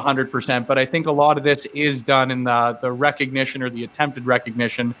crass thing, 100%. But I think a lot of this is done in the recognition or the attempted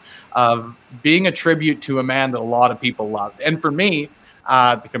recognition of being a tribute to a man that a lot of people loved. And for me,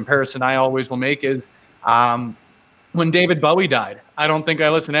 the comparison I always will make is when David Bowie died. I don't think I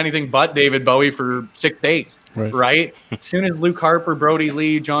listened to anything but David Bowie for 6 days, right? As soon as Luke Harper, Brody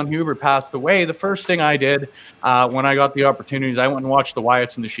Lee, John Huber passed away, the first thing I did when I got the opportunities, I went and watched the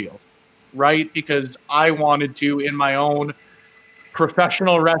Wyatts and the Shield. Right? Because I wanted to, in my own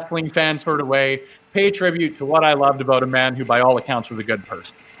professional wrestling fan sort of way, pay tribute to what I loved about a man who, by all accounts, was a good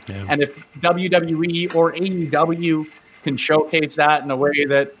person. Yeah. And if WWE or AEW can showcase that in a way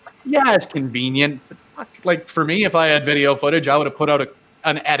that, is convenient. For me, if I had video footage, I would have put out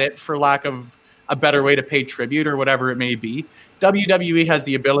an edit, for lack of a better way to pay tribute or whatever it may be. WWE has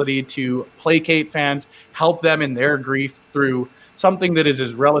the ability to placate fans, help them in their grief through something that is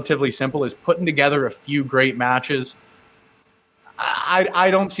as relatively simple as putting together a few great matches. I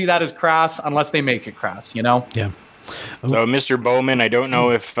don't see that as crass unless they make it crass, Yeah. So, Mr. Bowman, I don't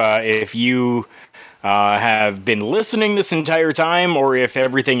know if you have been listening this entire time or if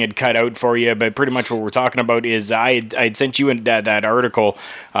everything had cut out for you, but pretty much what we're talking about is I'd sent you that article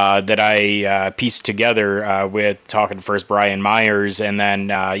that I pieced together with talking first Brian Myers and then,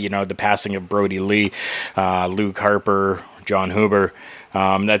 the passing of Brody Lee, Luke Harper, John Huber.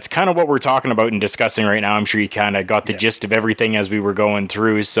 That's kind of what we're talking about and discussing right now. I'm sure you kind of got the gist of everything as we were going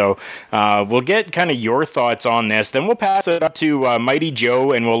through. So we'll get kind of your thoughts on this. Then we'll pass it up to Mighty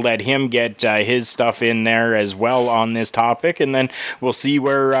Joe, and we'll let him get his stuff in there as well on this topic. And then we'll see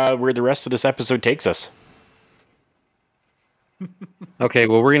where the rest of this episode takes us. Okay,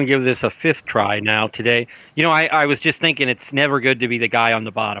 well, we're going to give this a 5th try now today. I was just thinking it's never good to be the guy on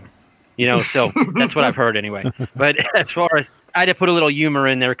the bottom. So that's what I've heard anyway. But as far as I had to put a little humor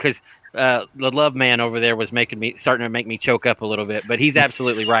in there because the love man over there was starting to make me choke up a little bit. But he's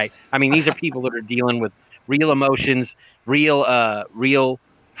absolutely right. I mean, these are people that are dealing with real emotions, real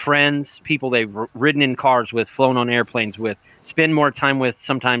friends, people they've ridden in cars with, flown on airplanes with, spend more time with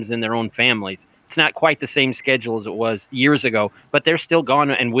sometimes than their own families. It's not quite the same schedule as it was years ago, but they're still gone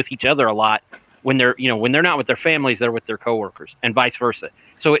and with each other a lot. When they're not with their families, they're with their coworkers, and vice versa.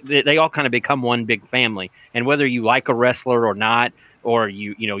 So they all kind of become one big family. And whether you like a wrestler or not, or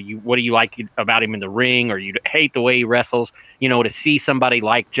what do you like about him in the ring, or you hate the way he wrestles, to see somebody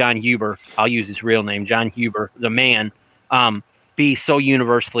like John Huber, I'll use his real name, John Huber, the man, be so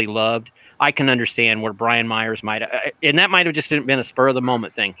universally loved. I can understand where Brian Myers and that might have just been a spur of the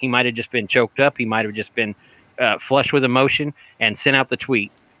moment thing. He might have just been choked up. He might have just been flushed with emotion and sent out the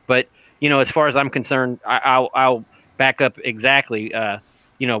tweet. But as far as I'm concerned, I'll back up exactly.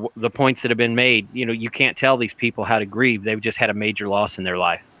 The points that have been made. You can't tell these people how to grieve. They've just had a major loss in their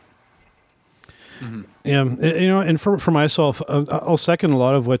life. Mm-hmm. Yeah, and for myself, I'll second a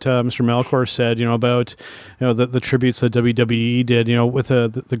lot of what Mr. Malcor said. About the tributes that WWE did. With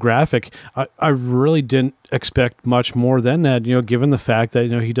the graphic, I really didn't expect much more than that. Given the fact that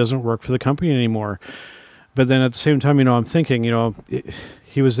he doesn't work for the company anymore. But then at the same time, I'm thinking,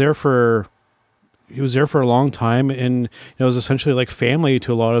 he was there for a long time, and it was essentially like family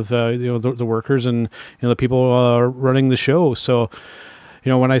to a lot of the workers and the people running the show. So,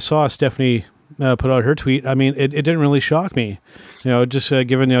 when I saw Stephanie put out her tweet, I mean, it didn't really shock me, just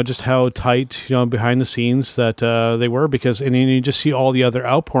given just how tight behind the scenes that they were, because and you just see all the other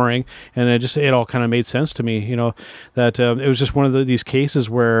outpouring, and it all kind of made sense to me, that it was just one of these cases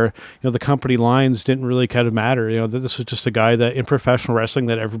where the company lines didn't really kind of matter. That this was just a guy that in professional wrestling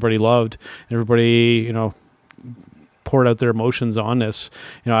that everybody loved, everybody poured out their emotions on this.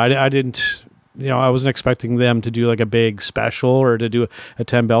 I didn't I wasn't expecting them to do like a big special or to do a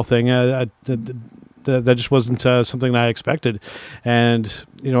 10 bell thing. That just wasn't something that I expected. And,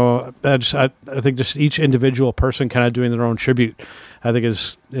 I think just each individual person kind of doing their own tribute, I think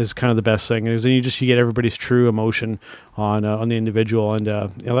is kind of the best thing. Is then you get everybody's true emotion on the individual. And,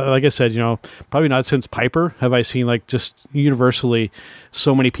 like I said, probably not since Piper have I seen like just universally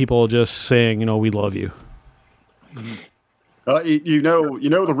so many people just saying, we love you. You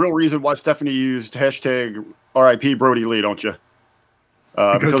know the real reason why Stephanie used hashtag RIP Brody Lee, don't you?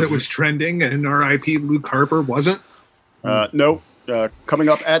 Because it was trending and RIP Luke Harper wasn't? No. Coming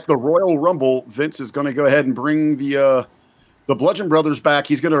up at the Royal Rumble, Vince is going to go ahead and bring the Bludgeon Brothers back.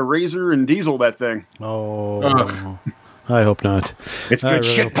 He's going to Razor and Diesel that thing. Oh, I hope not. It's good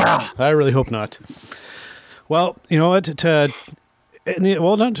shit, pal. I really hope not. Well, you know what?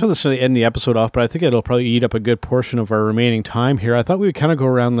 Not to necessarily end the episode off, but I think it'll probably eat up a good portion of our remaining time here. I thought we would kind of go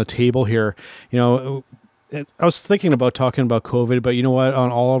around the table here. I was thinking about talking about COVID, but you know what? On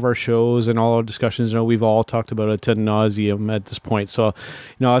all of our shows and all our discussions, we've all talked about it ad nauseum at this point. So,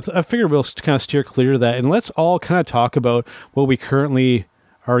 I figured we'll kind of steer clear of that, and let's all kind of talk about what we currently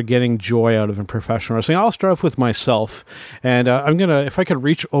are getting joy out of in professional wrestling. I'll start off with myself, and I'm gonna, if I could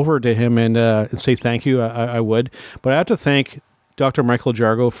reach over to him and say thank you, I would. But I have to thank Dr. Michael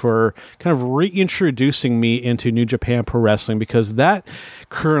Jargo for kind of reintroducing me into New Japan Pro Wrestling, because that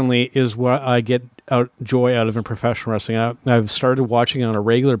currently is what I get joy out of in professional wrestling. I've started watching it on a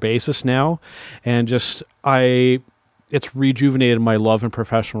regular basis now, and it's rejuvenated my love in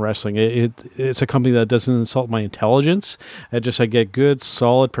professional wrestling. It's a company that doesn't insult my intelligence. I get good,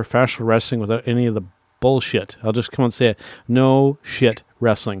 solid professional wrestling without any of the bullshit. I'll just come and say it. No shit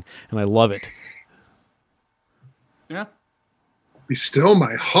wrestling, and I love it. Yeah. Be still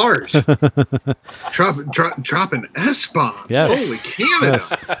my heart. dropping S-bombs. Yes. Holy Canada.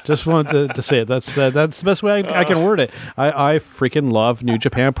 Yes. Just wanted to say it. That's the best way I can word it. I freaking love New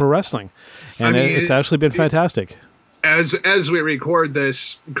Japan Pro Wrestling. And it's actually been fantastic. As we record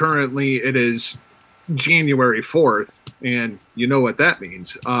this, currently it is January 4th, and you know what that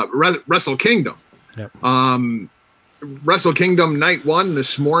means. Wrestle Kingdom. Yep. Wrestle Kingdom Night 1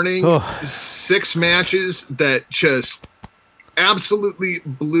 this morning. 6 matches that just absolutely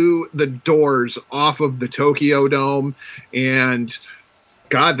blew the doors off of the Tokyo Dome, and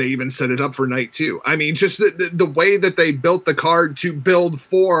God, they even set it up for night 2. I mean, just the way that they built the card to build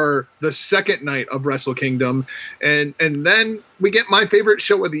for the second night of Wrestle Kingdom, and then we get my favorite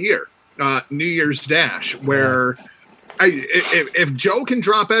show of the year, New Year's Dash, where if Joe can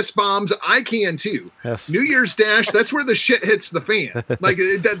drop S-bombs, I can too. Yes. New Year's Dash, that's where the shit hits the fan. Like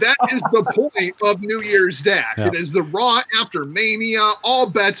that is the point of New Year's Dash. Yeah. It is the Raw after Mania. All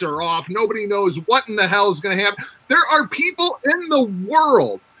bets are off. Nobody knows what in the hell is going to happen. There are people in the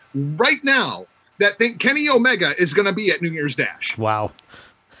world right now that think Kenny Omega is going to be at New Year's Dash. Wow.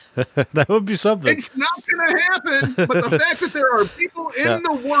 That would be something. It's not going to happen, but the fact that there are people in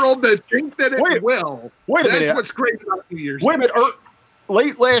the world that think that it will, that's what's great about New Year's Dash. Wait a minute.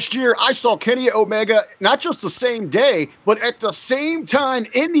 Late last year, I saw Kenny Omega not just the same day, but at the same time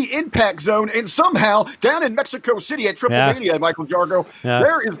in the Impact Zone, and somehow down in Mexico City at Triple Mania, Michael Jargo.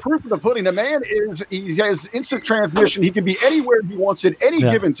 There is proof of the pudding. The man he has instant transmission. He can be anywhere he wants at any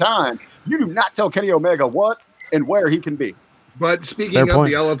given time. You do not tell Kenny Omega what and where he can be. But speaking of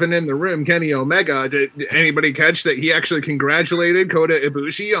the elephant in the room, Kenny Omega, did anybody catch that he actually congratulated Kota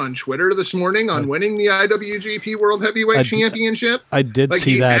Ibushi on Twitter this morning on winning the IWGP World Heavyweight Championship? I did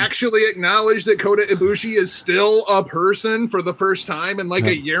see that. He actually acknowledged that Kota Ibushi is still a person for the first time in like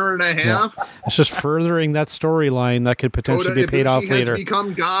a year and a half. Yeah. It's just furthering that storyline that could potentially be paid off later. Kota Ibushi has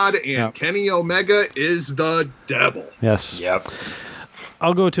become God, and Kenny Omega is the devil. Yes. Yep.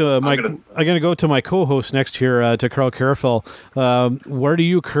 I'll go to I'm going to go to my co-host next here, to Carl Carafel. Where do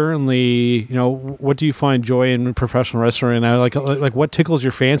you currently, what do you find joy in professional wrestling right now? Like what tickles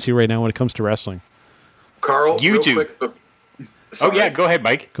your fancy right now when it comes to wrestling? Carl, YouTube. Real quick, go ahead,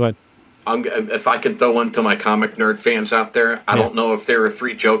 Mike. Go ahead. If I can throw one to my comic nerd fans out there, I don't know if there are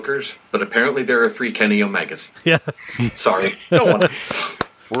 3 Jokers, but apparently there are 3 Kenny Omegas. Yeah. Sorry. No one.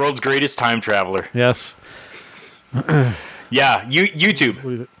 World's greatest time traveler. Yes. Yeah,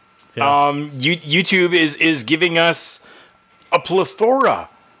 YouTube. YouTube is giving us a plethora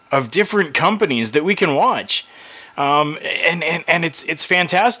of different companies that we can watch. And it's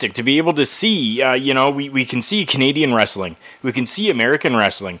fantastic to be able to see, we can see Canadian wrestling. We can see American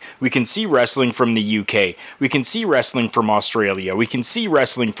wrestling. We can see wrestling from the UK. We can see wrestling from Australia. We can see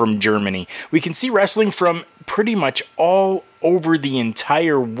wrestling from Germany. We can see wrestling from pretty much all over the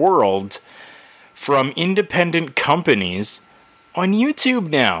entire world from independent companies on YouTube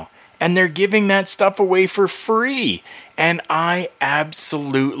now. and they're giving that stuff away for free. And I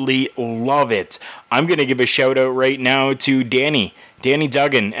absolutely love it. I'm going to give a shout out right now to Danny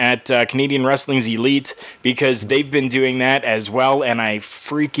Duggan at Canadian Wrestling's Elite, because they've been doing that as well, and I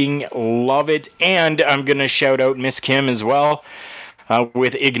freaking love it. And I'm going to shout out Miss Kim as well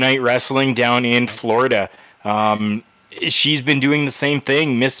with Ignite Wrestling down in Florida. She's been doing the same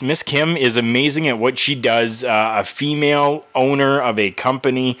thing. Miss Kim is amazing at what she does. A female owner of a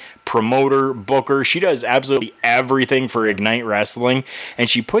company, promoter, booker. She does absolutely everything for Ignite Wrestling, and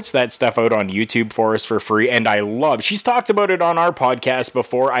she puts that stuff out on YouTube for us for free. And I love, she's talked about it on our podcast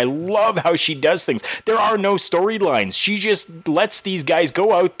before. I love how she does things. There are no storylines. She just lets these guys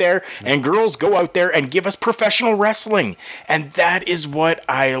go out there and girls go out there and give us professional wrestling. And that is what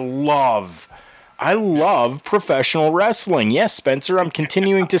I love. I love professional wrestling. Yes, Spencer, I'm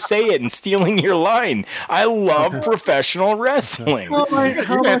continuing to say it and stealing your line. I love professional wrestling. Well, you're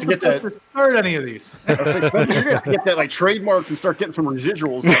going to have to get that. Start any of these. You're going to have to get that like trademark and start getting some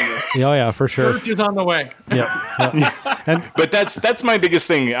residuals. Yeah, for sure. Church is on the way. Yeah. But that's my biggest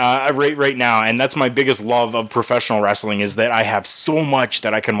thing right now, and that's my biggest love of professional wrestling, is that I have so much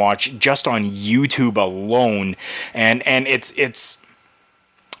that I can watch just on YouTube alone, and it's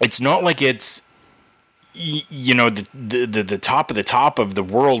not like it's, you know, the top of the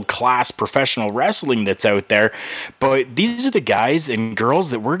world class professional wrestling that's out there, but these are the guys and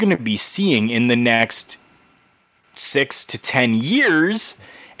girls that we're going to be seeing in the next 6 to 10 years,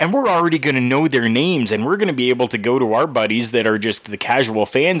 and we're already going to know their names, and we're going to be able to go to our buddies that are just the casual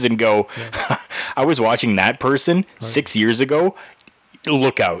fans and go, I was watching that person 6 years ago.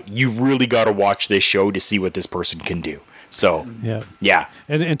 Look out. You really got to watch this show to see what this person can do. So yeah,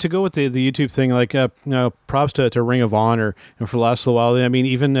 and to go with the YouTube thing, like props to Ring of Honor, and for the last little while. I mean,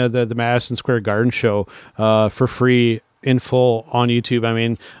 even the Madison Square Garden show for free in full on YouTube. I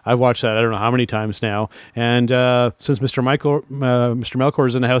mean, I've watched that I don't know how many times now. And since Mr. Melkor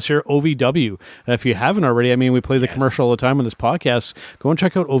is in the house here, OVW. If you haven't already, I mean, we play the commercial all the time on this podcast. Go and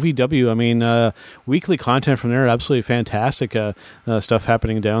check out OVW. I mean, weekly content from there, absolutely fantastic stuff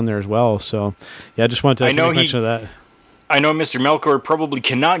happening down there as well. So yeah, I just wanted to make mention of that. I know Mr. Melkor probably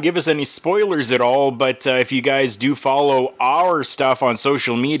cannot give us any spoilers at all, but if you guys do follow our stuff on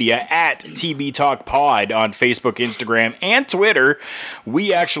social media at TB Talk Pod on Facebook, Instagram, and Twitter,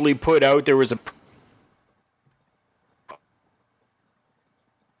 we actually put out, there was a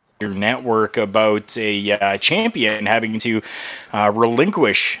network about a champion having to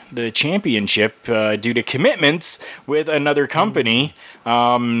relinquish the championship due to commitments with another company.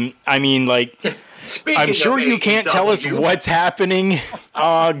 I mean, like... I'm sure you can't tell us what's happening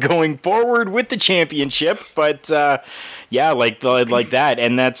going forward with the championship, but yeah, like that.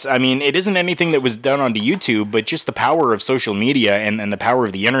 And that's, I mean, it isn't anything that was done onto YouTube, but just the power of social media and the power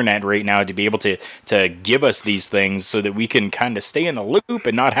of the internet right now to be able to give us these things so that we can kind of stay in the loop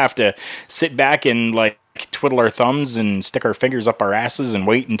and not have to sit back and like twiddle our thumbs and stick our fingers up our asses and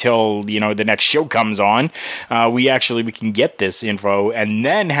wait until, you know, the next show comes on. We can get this info and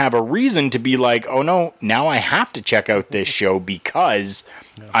then have a reason to be like, oh no, now I have to check out this show because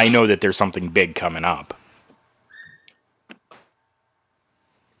I know that there's something big coming up.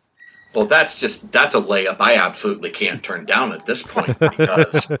 Well, that's a layup I absolutely can't turn down at this point,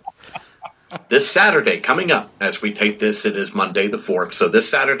 because this Saturday coming up, as we take this, it is Monday the 4th. So this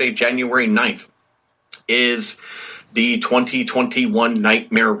Saturday, January 9th, is the 2021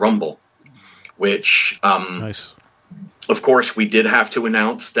 Nightmare Rumble, which, nice. Of course, we did have to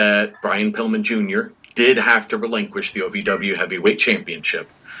announce that Brian Pillman Jr. did have to relinquish the OVW Heavyweight Championship.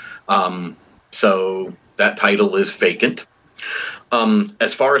 So that title is vacant.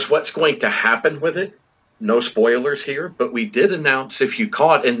 As far as what's going to happen with it, no spoilers here, but we did announce, if you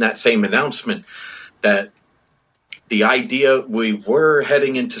caught in that same announcement, that the idea, we were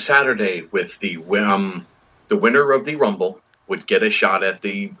heading into Saturday with the winner of the Rumble would get a shot at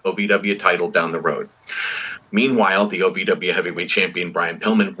the OVW title down the road. Meanwhile, the OVW Heavyweight Champion Brian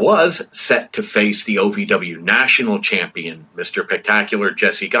Pillman was set to face the OVW National Champion, Mr. Spectacular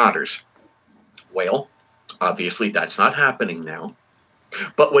Jesse Goddard. Well, obviously that's not happening now.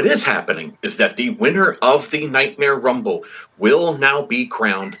 But what is happening is that the winner of the Nightmare Rumble will now be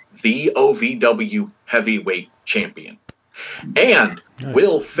crowned the OVW Heavyweight Champion and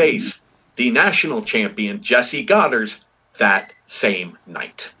will face the national champion Jesse Goddard that same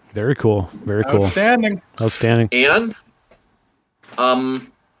night. Very cool. Very cool. Outstanding. And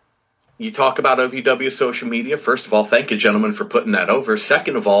you talk about OVW social media. First of all, thank you, gentlemen, for putting that over.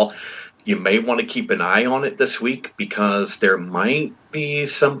 Second of all, you may want to keep an eye on it this week because there might be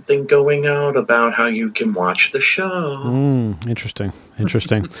something going out about how you can watch the show. Interesting.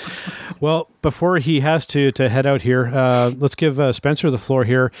 Well, before he has to head out here, let's give Spencer the floor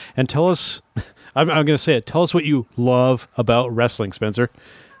here and tell us, I'm going to say it, tell us what you love about wrestling, Spencer.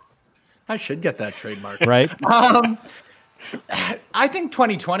 I should get that trademark. Right? I think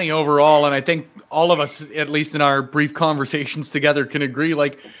 2020 overall, and I think all of us, at least in our brief conversations together, can agree,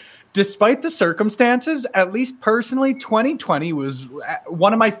 like, despite the circumstances, at least personally, 2020 was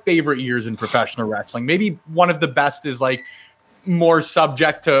one of my favorite years in professional wrestling. Maybe one of the best is like more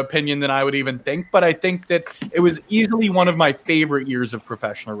subject to opinion than I would even think, but I think that it was easily one of my favorite years of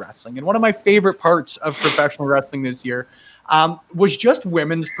professional wrestling. And one of my favorite parts of professional wrestling this year was just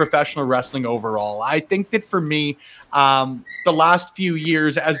women's professional wrestling overall. I think that for me, the last few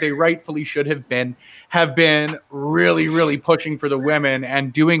years, as they rightfully should have been really, really pushing for the women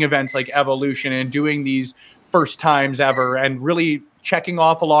and doing events like Evolution and doing these first times ever and really checking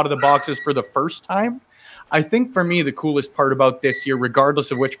off a lot of the boxes for the first time. I think for me, the coolest part about this year,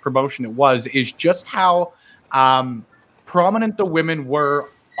 regardless of which promotion it was, is just how prominent the women were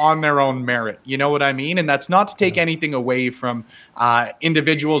on their own merit. You know what I mean? And that's not to take anything away from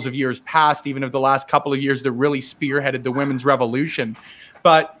individuals of years past, even of the last couple of years that really spearheaded the women's revolution.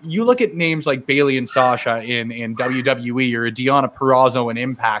 But you look at names like Bayley and Sasha in WWE or Deonna Purrazzo in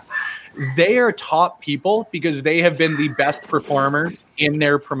Impact. They are top people because they have been the best performers in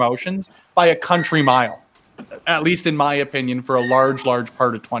their promotions by a country mile, at least in my opinion, for a large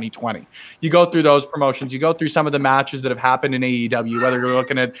part of 2020. You go through those promotions, you go through some of the matches that have happened in AEW, whether you're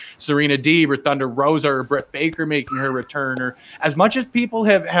looking at Serena Deeb or Thunder Rosa or Britt Baker making her return, or as much as people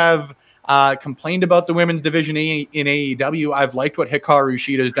have complained about the women's division in AEW, I've liked what Hikaru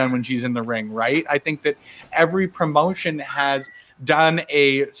Shida has done when she's in the ring, right? I think that every promotion has done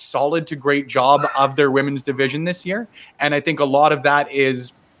a solid to great job of their women's division this year. And I think a lot of that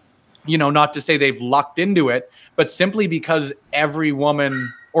is, you know, not to say they've lucked into it, but simply because every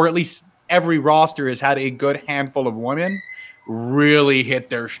woman, or at least every roster, has had a good handful of women really hit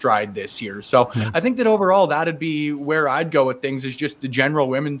their stride this year. So I think that overall that'd be where I'd go with things, is just the general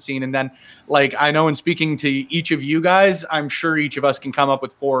women's scene. And then, like, I know in speaking to each of you guys, I'm sure each of us can come up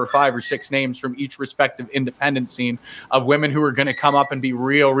with 4 or 5 or 6 names from each respective independent scene of women who are going to come up and be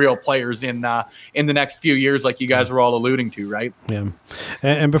real players in the next few years, like you guys were all alluding to, right? Yeah.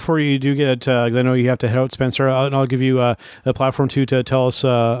 And before you do get, I know you have to head out, Spencer, I'll give you a platform to tell us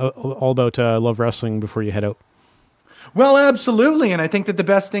all about Love Wrestling before you head out. Well, absolutely. And I think that the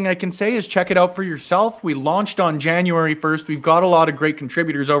best thing I can say is check it out for yourself. We launched on January 1st. We've got a lot of great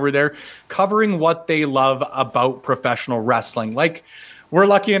contributors over there covering what they love about professional wrestling. Like, we're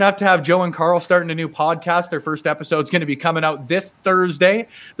lucky enough to have Joe and Carl starting a new podcast. Their first episode is going to be coming out this Thursday,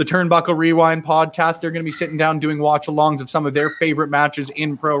 the Turnbuckle Rewind podcast. They're going to be sitting down doing watch-alongs of some of their favorite matches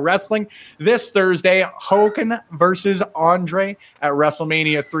in pro wrestling. This Thursday, Hogan versus Andre at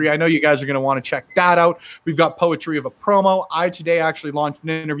WrestleMania 3. I know you guys are going to want to check that out. We've got Poetry of a Promo. I today actually launched an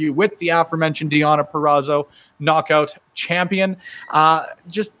interview with the aforementioned Deonna Purrazzo, knockout champion.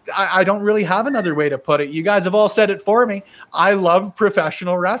 I don't really have another way to put it. You guys have all said it for me. I love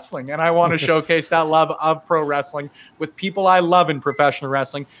professional wrestling, and I want to showcase that love of pro wrestling with people I love in professional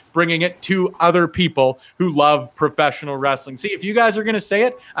wrestling, bringing it to other people who love professional wrestling. See, if you guys are going to say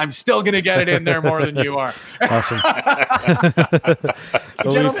it, I'm still going to get it in there more than you are. Awesome.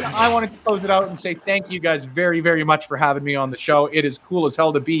 Gentlemen, I wanted to close it out and say thank you guys very, very much for having me on the show. It is cool as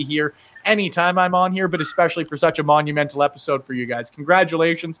hell to be here anytime I'm on here, but especially for such a monumental episode for you guys.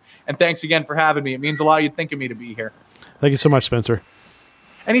 Congratulations, and thanks again for having me. It means a lot you'd think of me to be here. Thank you so much, Spencer.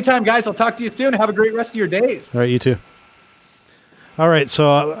 Anytime, guys. I'll talk to you soon. Have a great rest of your days. All right, you too. All right,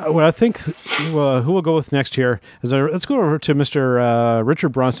 so what I think who we'll go with next here is let's go over to Mr. Richard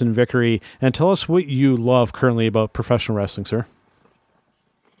Bronson Vickery and tell us what you love currently about professional wrestling, sir.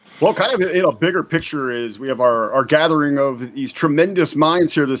 Well, kind of in a bigger picture is we have our gathering of these tremendous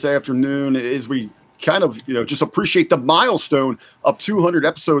minds here this afternoon as we kind of, just appreciate the milestone of 200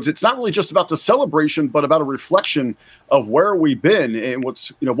 episodes. It's not really just about the celebration, but about a reflection of where we've been and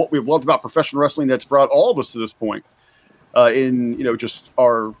what's, what we've loved about professional wrestling that's brought all of us to this point in, just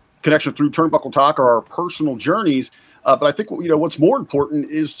our connection through Turnbuckle Talk or our personal journeys. But I think, what's more important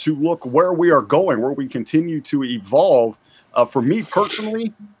is to look where we are going, where we continue to evolve. For me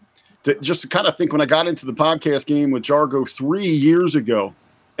personally, just to kind of think when I got into the podcast game with Jargo 3 years ago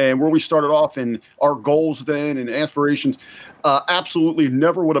and where we started off and our goals then and aspirations, absolutely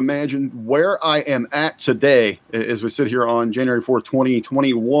never would imagine where I am at today as we sit here on January 4th,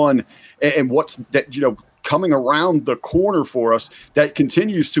 2021 and what's that, coming around the corner for us that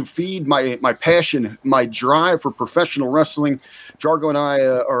continues to feed my passion, my drive for professional wrestling. Jargo and I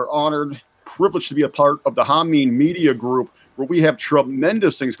are honored, privileged to be a part of the Hameen Media Group, where we have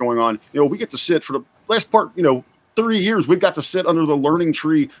tremendous things going on. We get to sit for the last part, 3 years, we've got to sit under the learning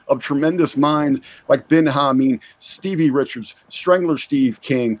tree of tremendous minds like Ben Hameen, Stevie Richards, Strangler Steve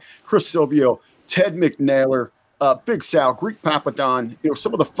King, Chris Silvio, Ted McNailer, Big Sal, Greek Papadon,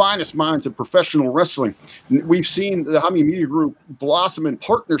 some of the finest minds in professional wrestling. We've seen the Hameen Media Group blossom in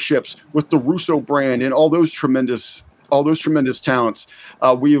partnerships with the Russo brand and all those tremendous talents.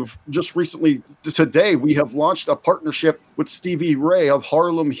 We have just recently, today, we have launched a partnership with Stevie Ray of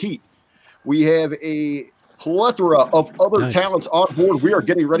Harlem Heat. We have a plethora of other talents on board. We are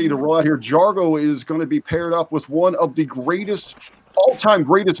getting ready to roll out here. Jargo is going to be paired up with one of the all-time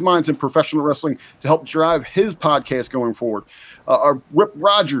greatest minds in professional wrestling to help drive his podcast going forward. Our Rip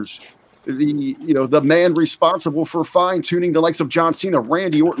Rogers, the man responsible for fine-tuning the likes of John Cena,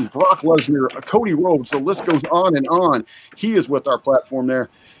 Randy Orton, Brock Lesnar, Cody Rhodes. The list goes on and on. He is with our platform there.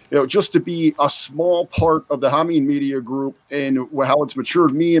 Just to be a small part of the Hameen Media Group and how it's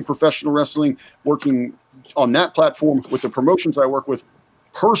matured me in professional wrestling, working on that platform with the promotions I work with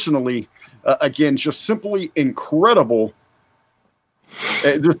personally, again, just simply incredible.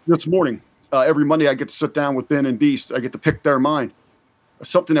 This morning, every Monday, I get to sit down with Ben and Beast. I get to pick their mind.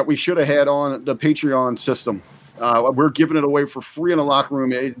 Something that we should have had on the Patreon system. We're giving it away for free in the locker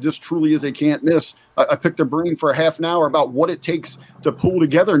room. This truly is a can't miss. I picked their brain for a half an hour about what it takes to pull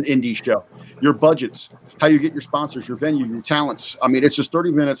together an indie show, your budgets, how you get your sponsors, your venue, your talents. I mean, it's just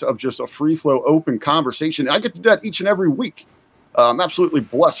 30 minutes of just a free flow, open conversation. I get to do that each and every week. I'm absolutely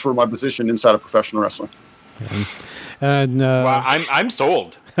blessed for my position inside of professional wrestling. And wow, I'm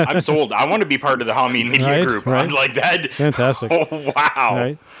sold. I'm sold. I want to be part of the Hameen Media Group. Right. I'm like that. Fantastic. Oh, wow.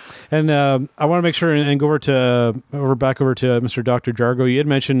 Right. And I want to make sure and go back over to Mr. Dr. Jargo. You had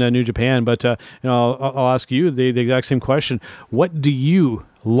mentioned New Japan, but I'll ask you the exact same question. What do you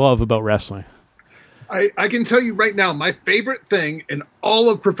love about wrestling? I can tell you right now, my favorite thing in all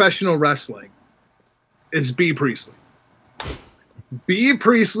of professional wrestling is B. Priestley. B.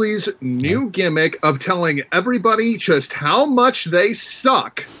 Priestley's new gimmick of telling everybody just how much they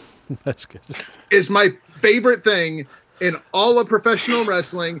suck. That's good. Is my favorite thing in all of professional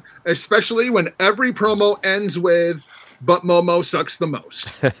wrestling, especially when every promo ends with, but Momo sucks the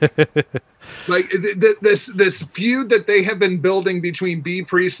most. Like this feud that they have been building between B.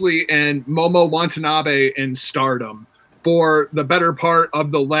 Priestley and Momo Watanabe in Stardom for the better part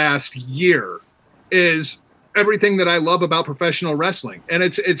of the last year is everything that I love about professional wrestling. And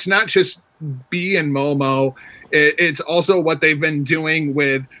it's not just B and Momo. It's also what they've been doing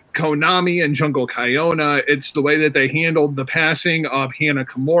with Konami and Jungle Kyona. It's the way that they handled the passing of Hana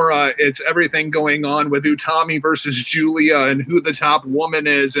Kimura. It's everything going on with Utami versus Julia and who the top woman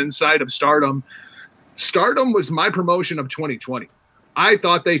is inside of Stardom. Stardom was my promotion of 2020. I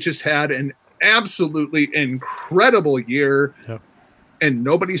thought they just had an absolutely incredible year, and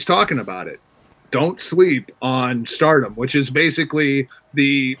nobody's talking about it. Don't sleep on Stardom, which is basically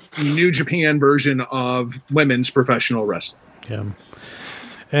the New Japan version of women's professional wrestling. Yeah.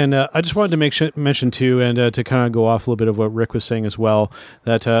 And I just wanted to mention too, and to kind of go off a little bit of what Rick was saying as well,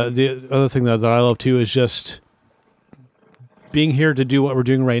 that the other thing that I love too is just being here to do what we're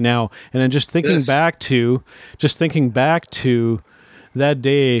doing right now, and then just thinking back to that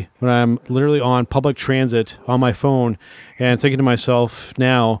day when I'm literally on public transit on my phone and thinking to myself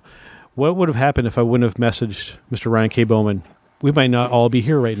now, what would have happened if I wouldn't have messaged Mr. Ryan K. Bowman? We might not all be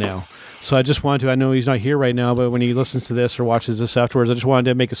here right now. So I just wanted to, I know he's not here right now, but when he listens to this or watches this afterwards, I just wanted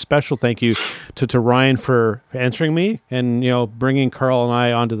to make a special thank you to Ryan for answering me and, bringing Carl and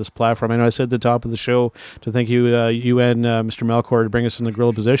I onto this platform. I know I said at the top of the show to thank you, you and Mr. Melkor to bring us in the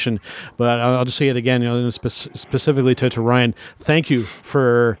gorilla position, but I'll just say it again, specifically to Ryan. Thank you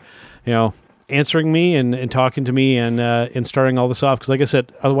for, answering me and talking to me and starting all this off. Because like I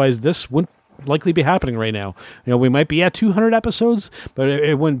said, otherwise this wouldn't likely be happening right now. We might be at 200 episodes, but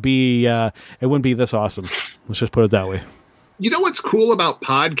it wouldn't be this awesome. Let's just put it that way. You know what's cool about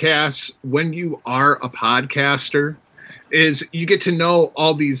podcasts when you are a podcaster is you get to know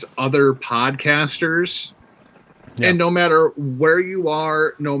all these other podcasters, and no matter where you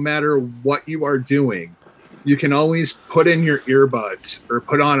are, no matter what you are doing, you can always put in your earbuds or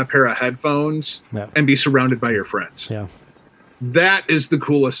put on a pair of headphones and be surrounded by your friends. Yeah. That is the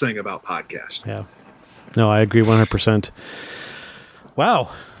coolest thing about podcasts. Yeah. No, I agree 100%. Wow.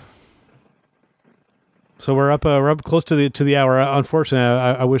 So we're up close to the hour. Unfortunately,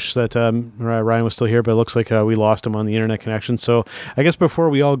 I wish that Ryan was still here, but it looks like we lost him on the internet connection. So I guess before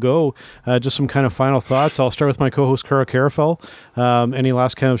we all go, just some kind of final thoughts. I'll start with my co-host Cara Carafel. Any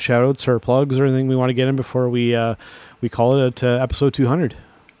last kind of shout-outs or plugs or anything we want to get in before we call it at episode 200?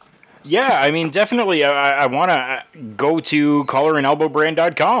 Yeah, I mean, definitely. I want to go to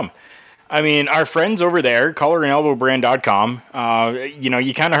collarandelbowbrand.com. I mean, our friends over there, collarandelbowbrand.com,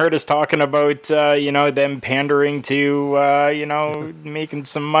 you kind of heard us talking about, them pandering to, making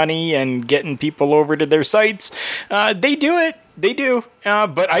some money and getting people over to their sites. They do it. They do.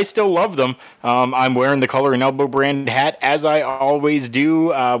 But I still love them. I'm wearing the Collar and Elbow brand hat, as I always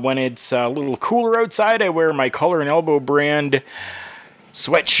do. When it's a little cooler outside, I wear my Collar and Elbow brand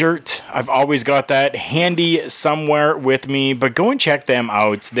sweatshirt. I've always got that handy somewhere with me, but go and check them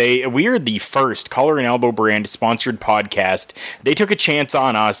out. We are the first Collar and Elbow brand sponsored podcast. They took a chance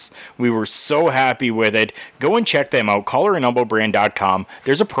on us. We were so happy with it. Go and check them out, collarandelbowbrand.com.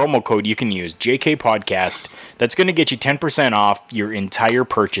 There's a promo code you can use, JK Podcast. That's going to get you 10% off your entire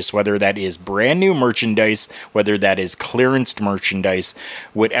purchase, whether that is brand new merchandise, whether that is clearanced merchandise,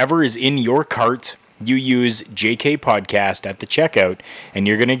 whatever is in your cart. You use JK Podcast at the checkout, and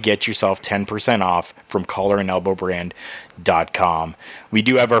you're going to get yourself 10% off from collarandelbowbrand.com. We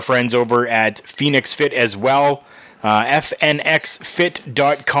do have our friends over at Phoenix Fit as well,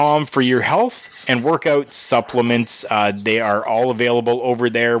 fnxfit.com for your health and workout supplements. They are all available over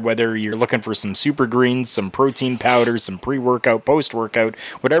there, whether you're looking for some super greens, some protein powders, some pre-workout, post-workout,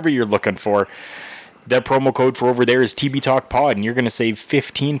 whatever you're looking for. That promo code for over there is TB Talk Pod, and you're going to save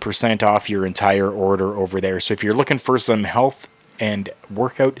 15% off your entire order over there. So if you're looking for some health and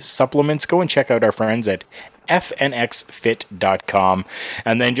workout supplements, go and check out our friends at fnxfit.com.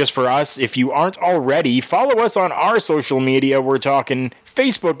 And then just for us, if you aren't already, follow us on our social media. We're talking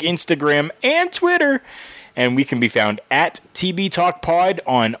Facebook, Instagram, and Twitter. And we can be found at TB Talk Pod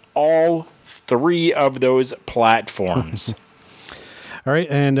on all three of those platforms. All right,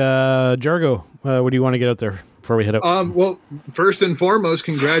 and Jargo, what do you want to get out there before we head up? Well, first and foremost,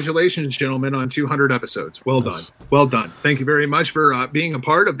 congratulations, gentlemen, on 200 episodes. Well done. Well done. Thank you very much for being a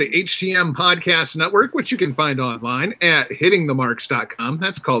part of the HTM Podcast Network, which you can find online at hittingthemarks.com.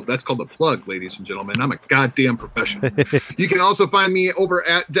 That's called a plug, ladies and gentlemen. I'm a goddamn professional. You can also find me over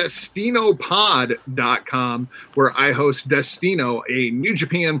at destinopod.com, where I host Destino, a New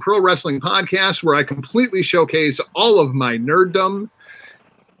Japan Pro Wrestling podcast where I completely showcase all of my nerddom.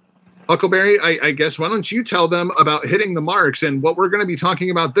 Huckleberry, I guess, why don't you tell them about Hitting the Marks and what we're going to be talking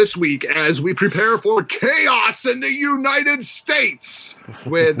about this week as we prepare for chaos in the United States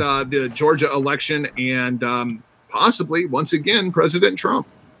with the Georgia election and possibly, once again, President Trump.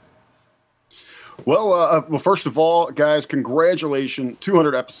 Well, first of all, guys, congratulations,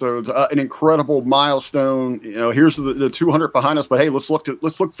 200 episodes, an incredible milestone. Here's the 200 behind us, but hey, let's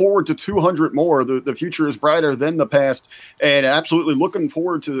look forward to 200 more. The future is brighter than the past, and absolutely looking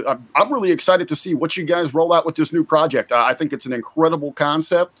forward to. I'm really excited to see what you guys roll out with this new project. I think it's an incredible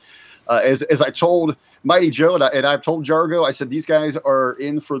concept. As I told Mighty Joe and I've told Jargo, I said these guys are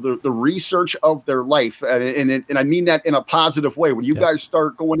in for the research of their life, and I mean that in a positive way. When you guys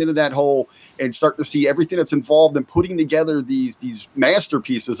start going into that hole and start to see everything that's involved in putting together these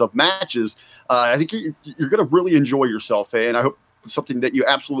masterpieces of matches, I think you're going to really enjoy yourself, and I hope it's something that you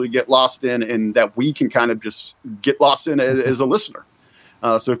absolutely get lost in, and that we can kind of just get lost in as a listener.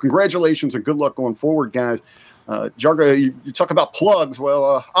 So congratulations and good luck going forward, guys. Jargo, you talk about plugs.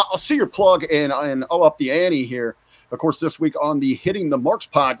 Well, I'll see your plug and I'll up the ante here. Of course, this week on the Hitting the Marks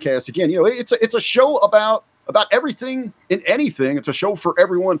podcast, again, it's a show about everything and anything. It's a show for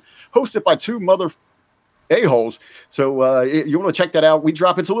everyone, hosted by two mother a-holes. So you want to check that out.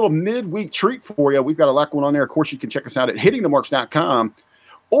 It's a little midweek treat for you. We've got a lot going on there. Of course, you can check us out at hittingthemarks.com.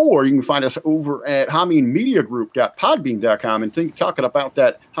 Or you can find us over at HameenMediaGroup.podbean.com and talking about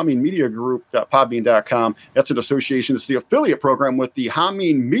that HameenMediaGroup.podbean.com. That's an association. It's the affiliate program with the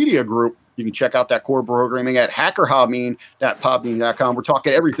Hameen Media Group. You can check out that core programming at HackerHameen.podbean.com. We're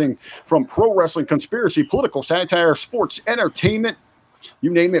talking everything from pro wrestling, conspiracy, political, satire, sports, entertainment.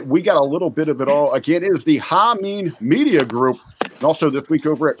 You name it, we got a little bit of it all. Again, it is the Hameen Media Group. And also this week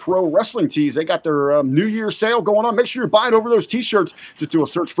over at Pro Wrestling Tees, they got their New Year's sale going on. Make sure you're buying over those T-shirts. Just do a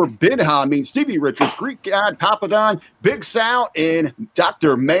search for Ben Hameen, Stevie Richards, Greek God, Papa Don, Big Sal, and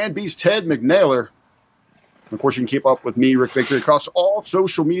Dr. Man-Beast Ted McNailer. And of course, you can keep up with me, Rick Victory, across all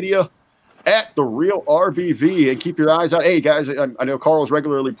social media at The Real RBV. And keep your eyes out. Hey, guys, I know Carl's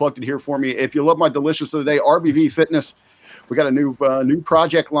regularly plugged it here for me. If you love my delicious of the day, RBV Fitness, we got a new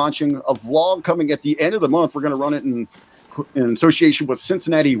project launching, a vlog coming at the end of the month. We're going to run it in association with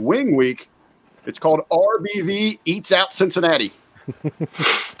Cincinnati Wing Week. It's called RBV Eats Out Cincinnati.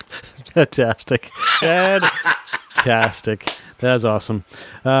 Fantastic. Fantastic. That's awesome.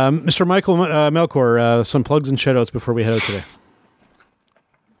 Mr. Michael Melkor, some plugs and shout-outs before we head out today.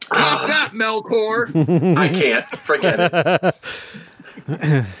 Take that, Melkor. I can't. Forget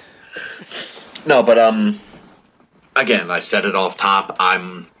it. No, but again, I said it off top.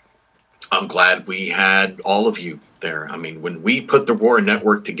 I'm glad we had all of you there. I mean, when we put the Roar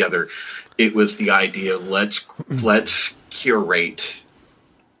Network together, it was the idea, let's curate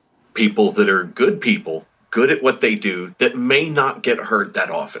people that are good people, good at what they do, that may not get heard that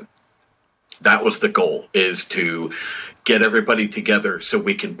often. That was the goal, is to get everybody together so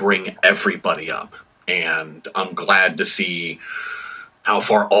we can bring everybody up. And I'm glad to see how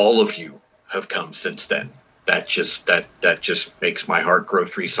far all of you have come since then. That just makes my heart grow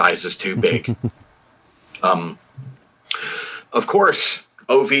 3 sizes too big. Of course,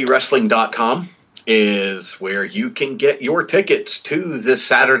 ovwrestling.com is where you can get your tickets to this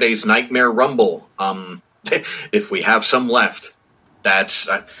Saturday's Nightmare Rumble. If we have some left, that's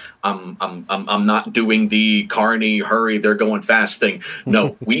I'm not doing the Carney hurry, they're going fast thing.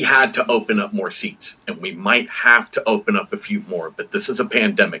 No, we had to open up more seats, and we might have to open up a few more. But this is a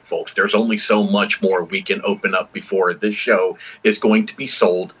pandemic, folks. There's only so much more we can open up before this show is going to be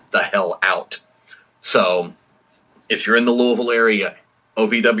sold the hell out. So if you're in the Louisville area,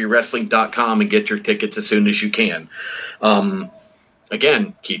 ovwrestling.com and get your tickets as soon as you can.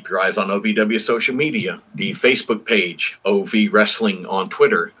 Again, keep your eyes on OVW social media, the Facebook page, OV Wrestling on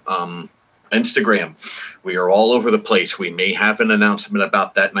Twitter, Instagram. We are all over the place. We may have an announcement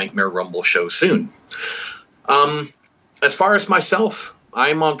about that Nightmare Rumble show soon. As far as myself,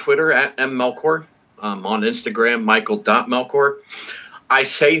 I'm on Twitter at mmelkor. On Instagram, michael.melkor. I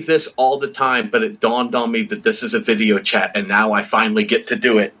say this all the time, but it dawned on me that this is a video chat, and now I finally get to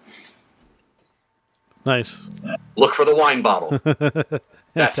do it. Nice. Look for the wine bottle.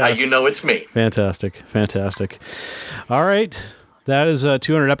 That's how you know it's me. Fantastic. All right. That is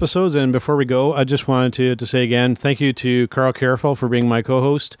 200 episodes, and before we go, I just wanted to say again, thank you to Carl Careful for being my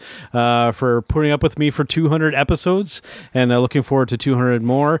co-host, for putting up with me for 200 episodes, and looking forward to 200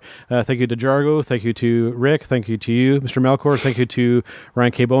 more. Thank you to Jargo, thank you to Rick, thank you to you, Mr. Melkor, thank you to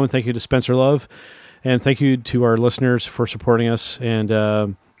Ryan K. Bowen, thank you to Spencer Love, and thank you to our listeners for supporting us, and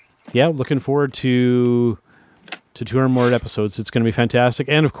looking forward to 200 more episodes. It's going to be fantastic,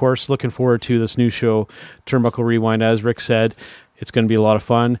 and of course, looking forward to this new show, Turnbuckle Rewind, as Rick said. It's going to be a lot of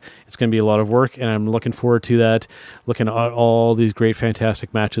fun. It's going to be a lot of work, and I'm looking forward to that, looking at all these great,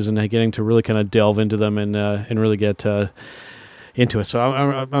 fantastic matches and getting to really kind of delve into them and really get into it. So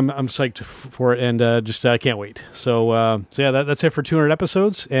I'm psyched for it, and I can't wait. So that's it for 200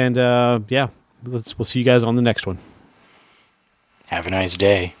 episodes, and we'll see you guys on the next one. Have a nice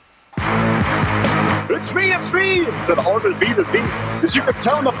day. It's me. It's an honor to be the beat. As you can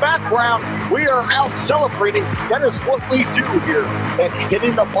tell in the background, we are out celebrating. That is what we do here at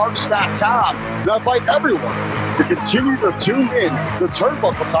hittingthemarks.com. And I invite everyone to continue to tune in to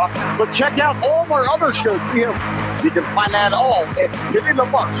Turnbuckle Talk, but check out all our other shows we have. You can find that all at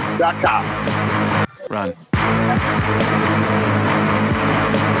hittingthemarks.com. Run.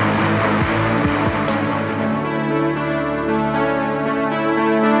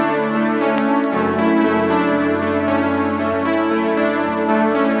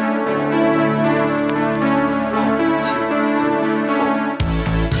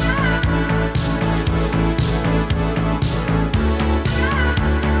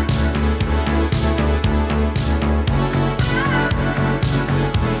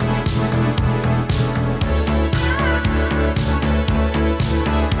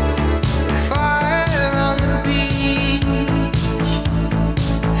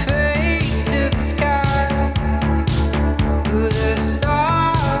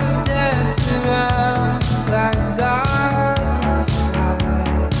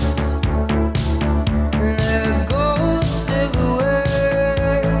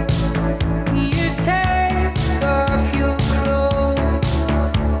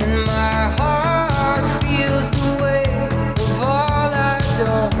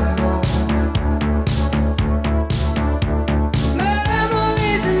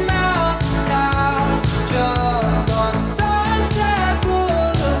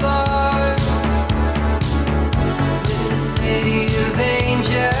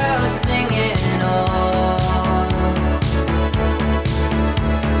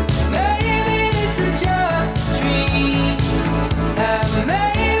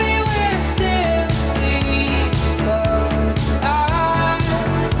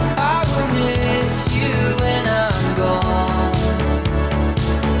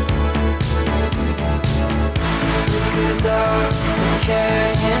 love,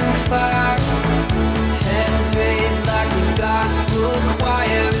 carrying fire. Hands raised like a gospel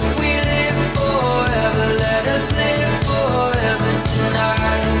choir. If we live forever, let us live forever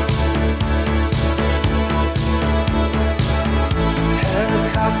tonight.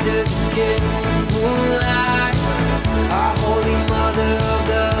 Helicopters against the moonlight, our holy mother of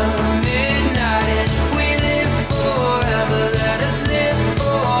the midnight. And if we live forever, let us live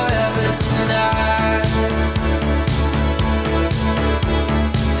forever tonight.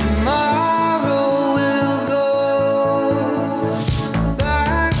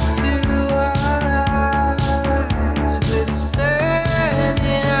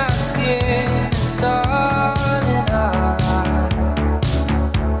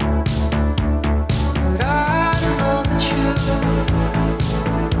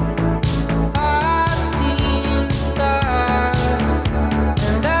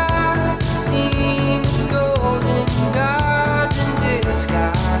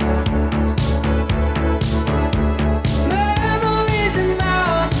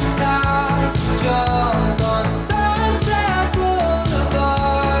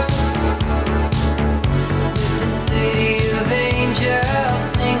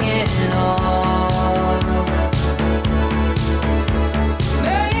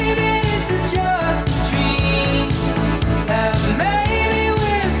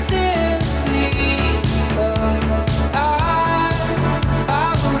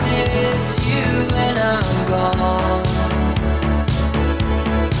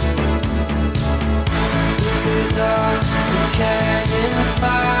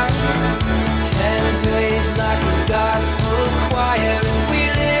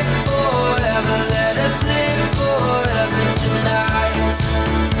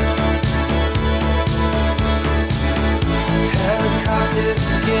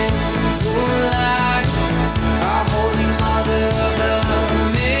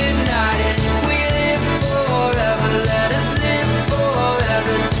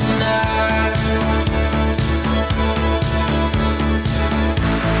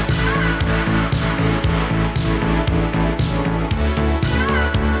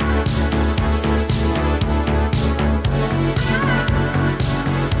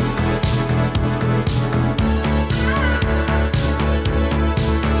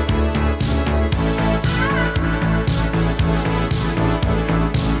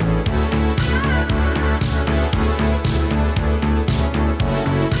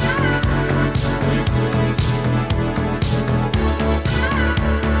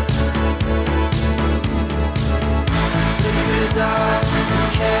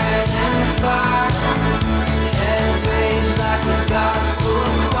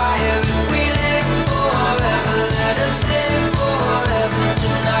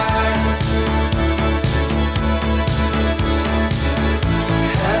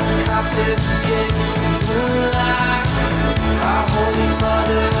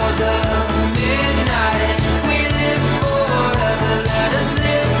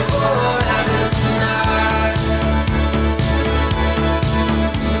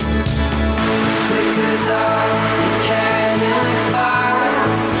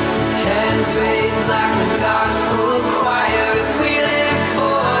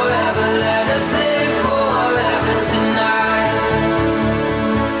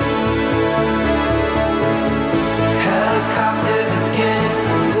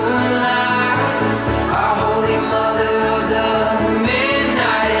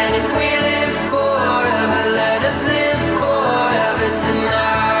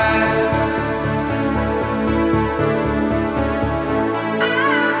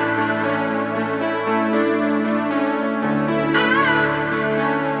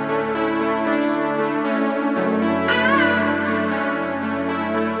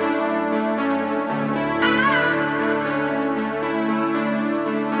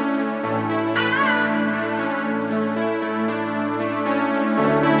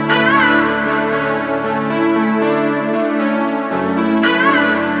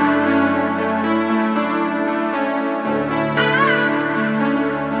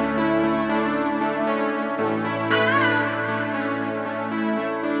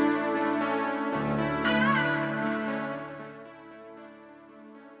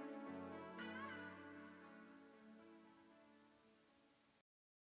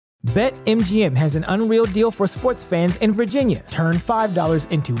 BetMGM has an unreal deal for sports fans in Virginia. Turn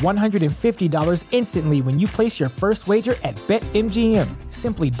 $5 into $150 instantly when you place your first wager at BetMGM.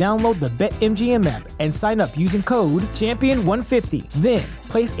 Simply download the BetMGM app and sign up using code Champion150. Then,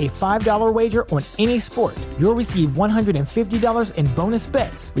 place a $5 wager on any sport. You'll receive $150 in bonus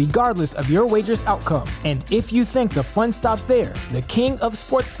bets, regardless of your wager's outcome. And if you think the fun stops there, the king of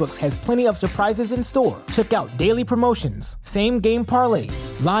sportsbooks has plenty of surprises in store. Check out daily promotions, same-game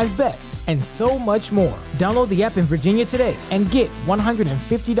parlays, live bets, and so much more. Download the app in Virginia today and get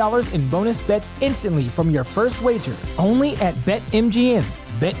 $150 in bonus bets instantly from your first wager. Only at BetMGM.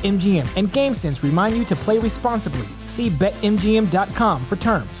 BetMGM and GameSense remind you to play responsibly. See BetMGM.com for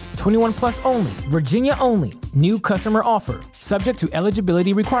terms. 21 plus only. Virginia only. New customer offer. Subject to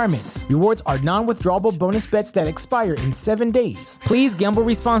eligibility requirements. Rewards are non-withdrawable bonus bets that expire in 7 days. Please gamble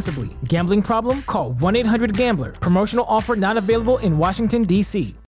responsibly. Gambling problem? Call 1-800-GAMBLER. Promotional offer not available in Washington, D.C.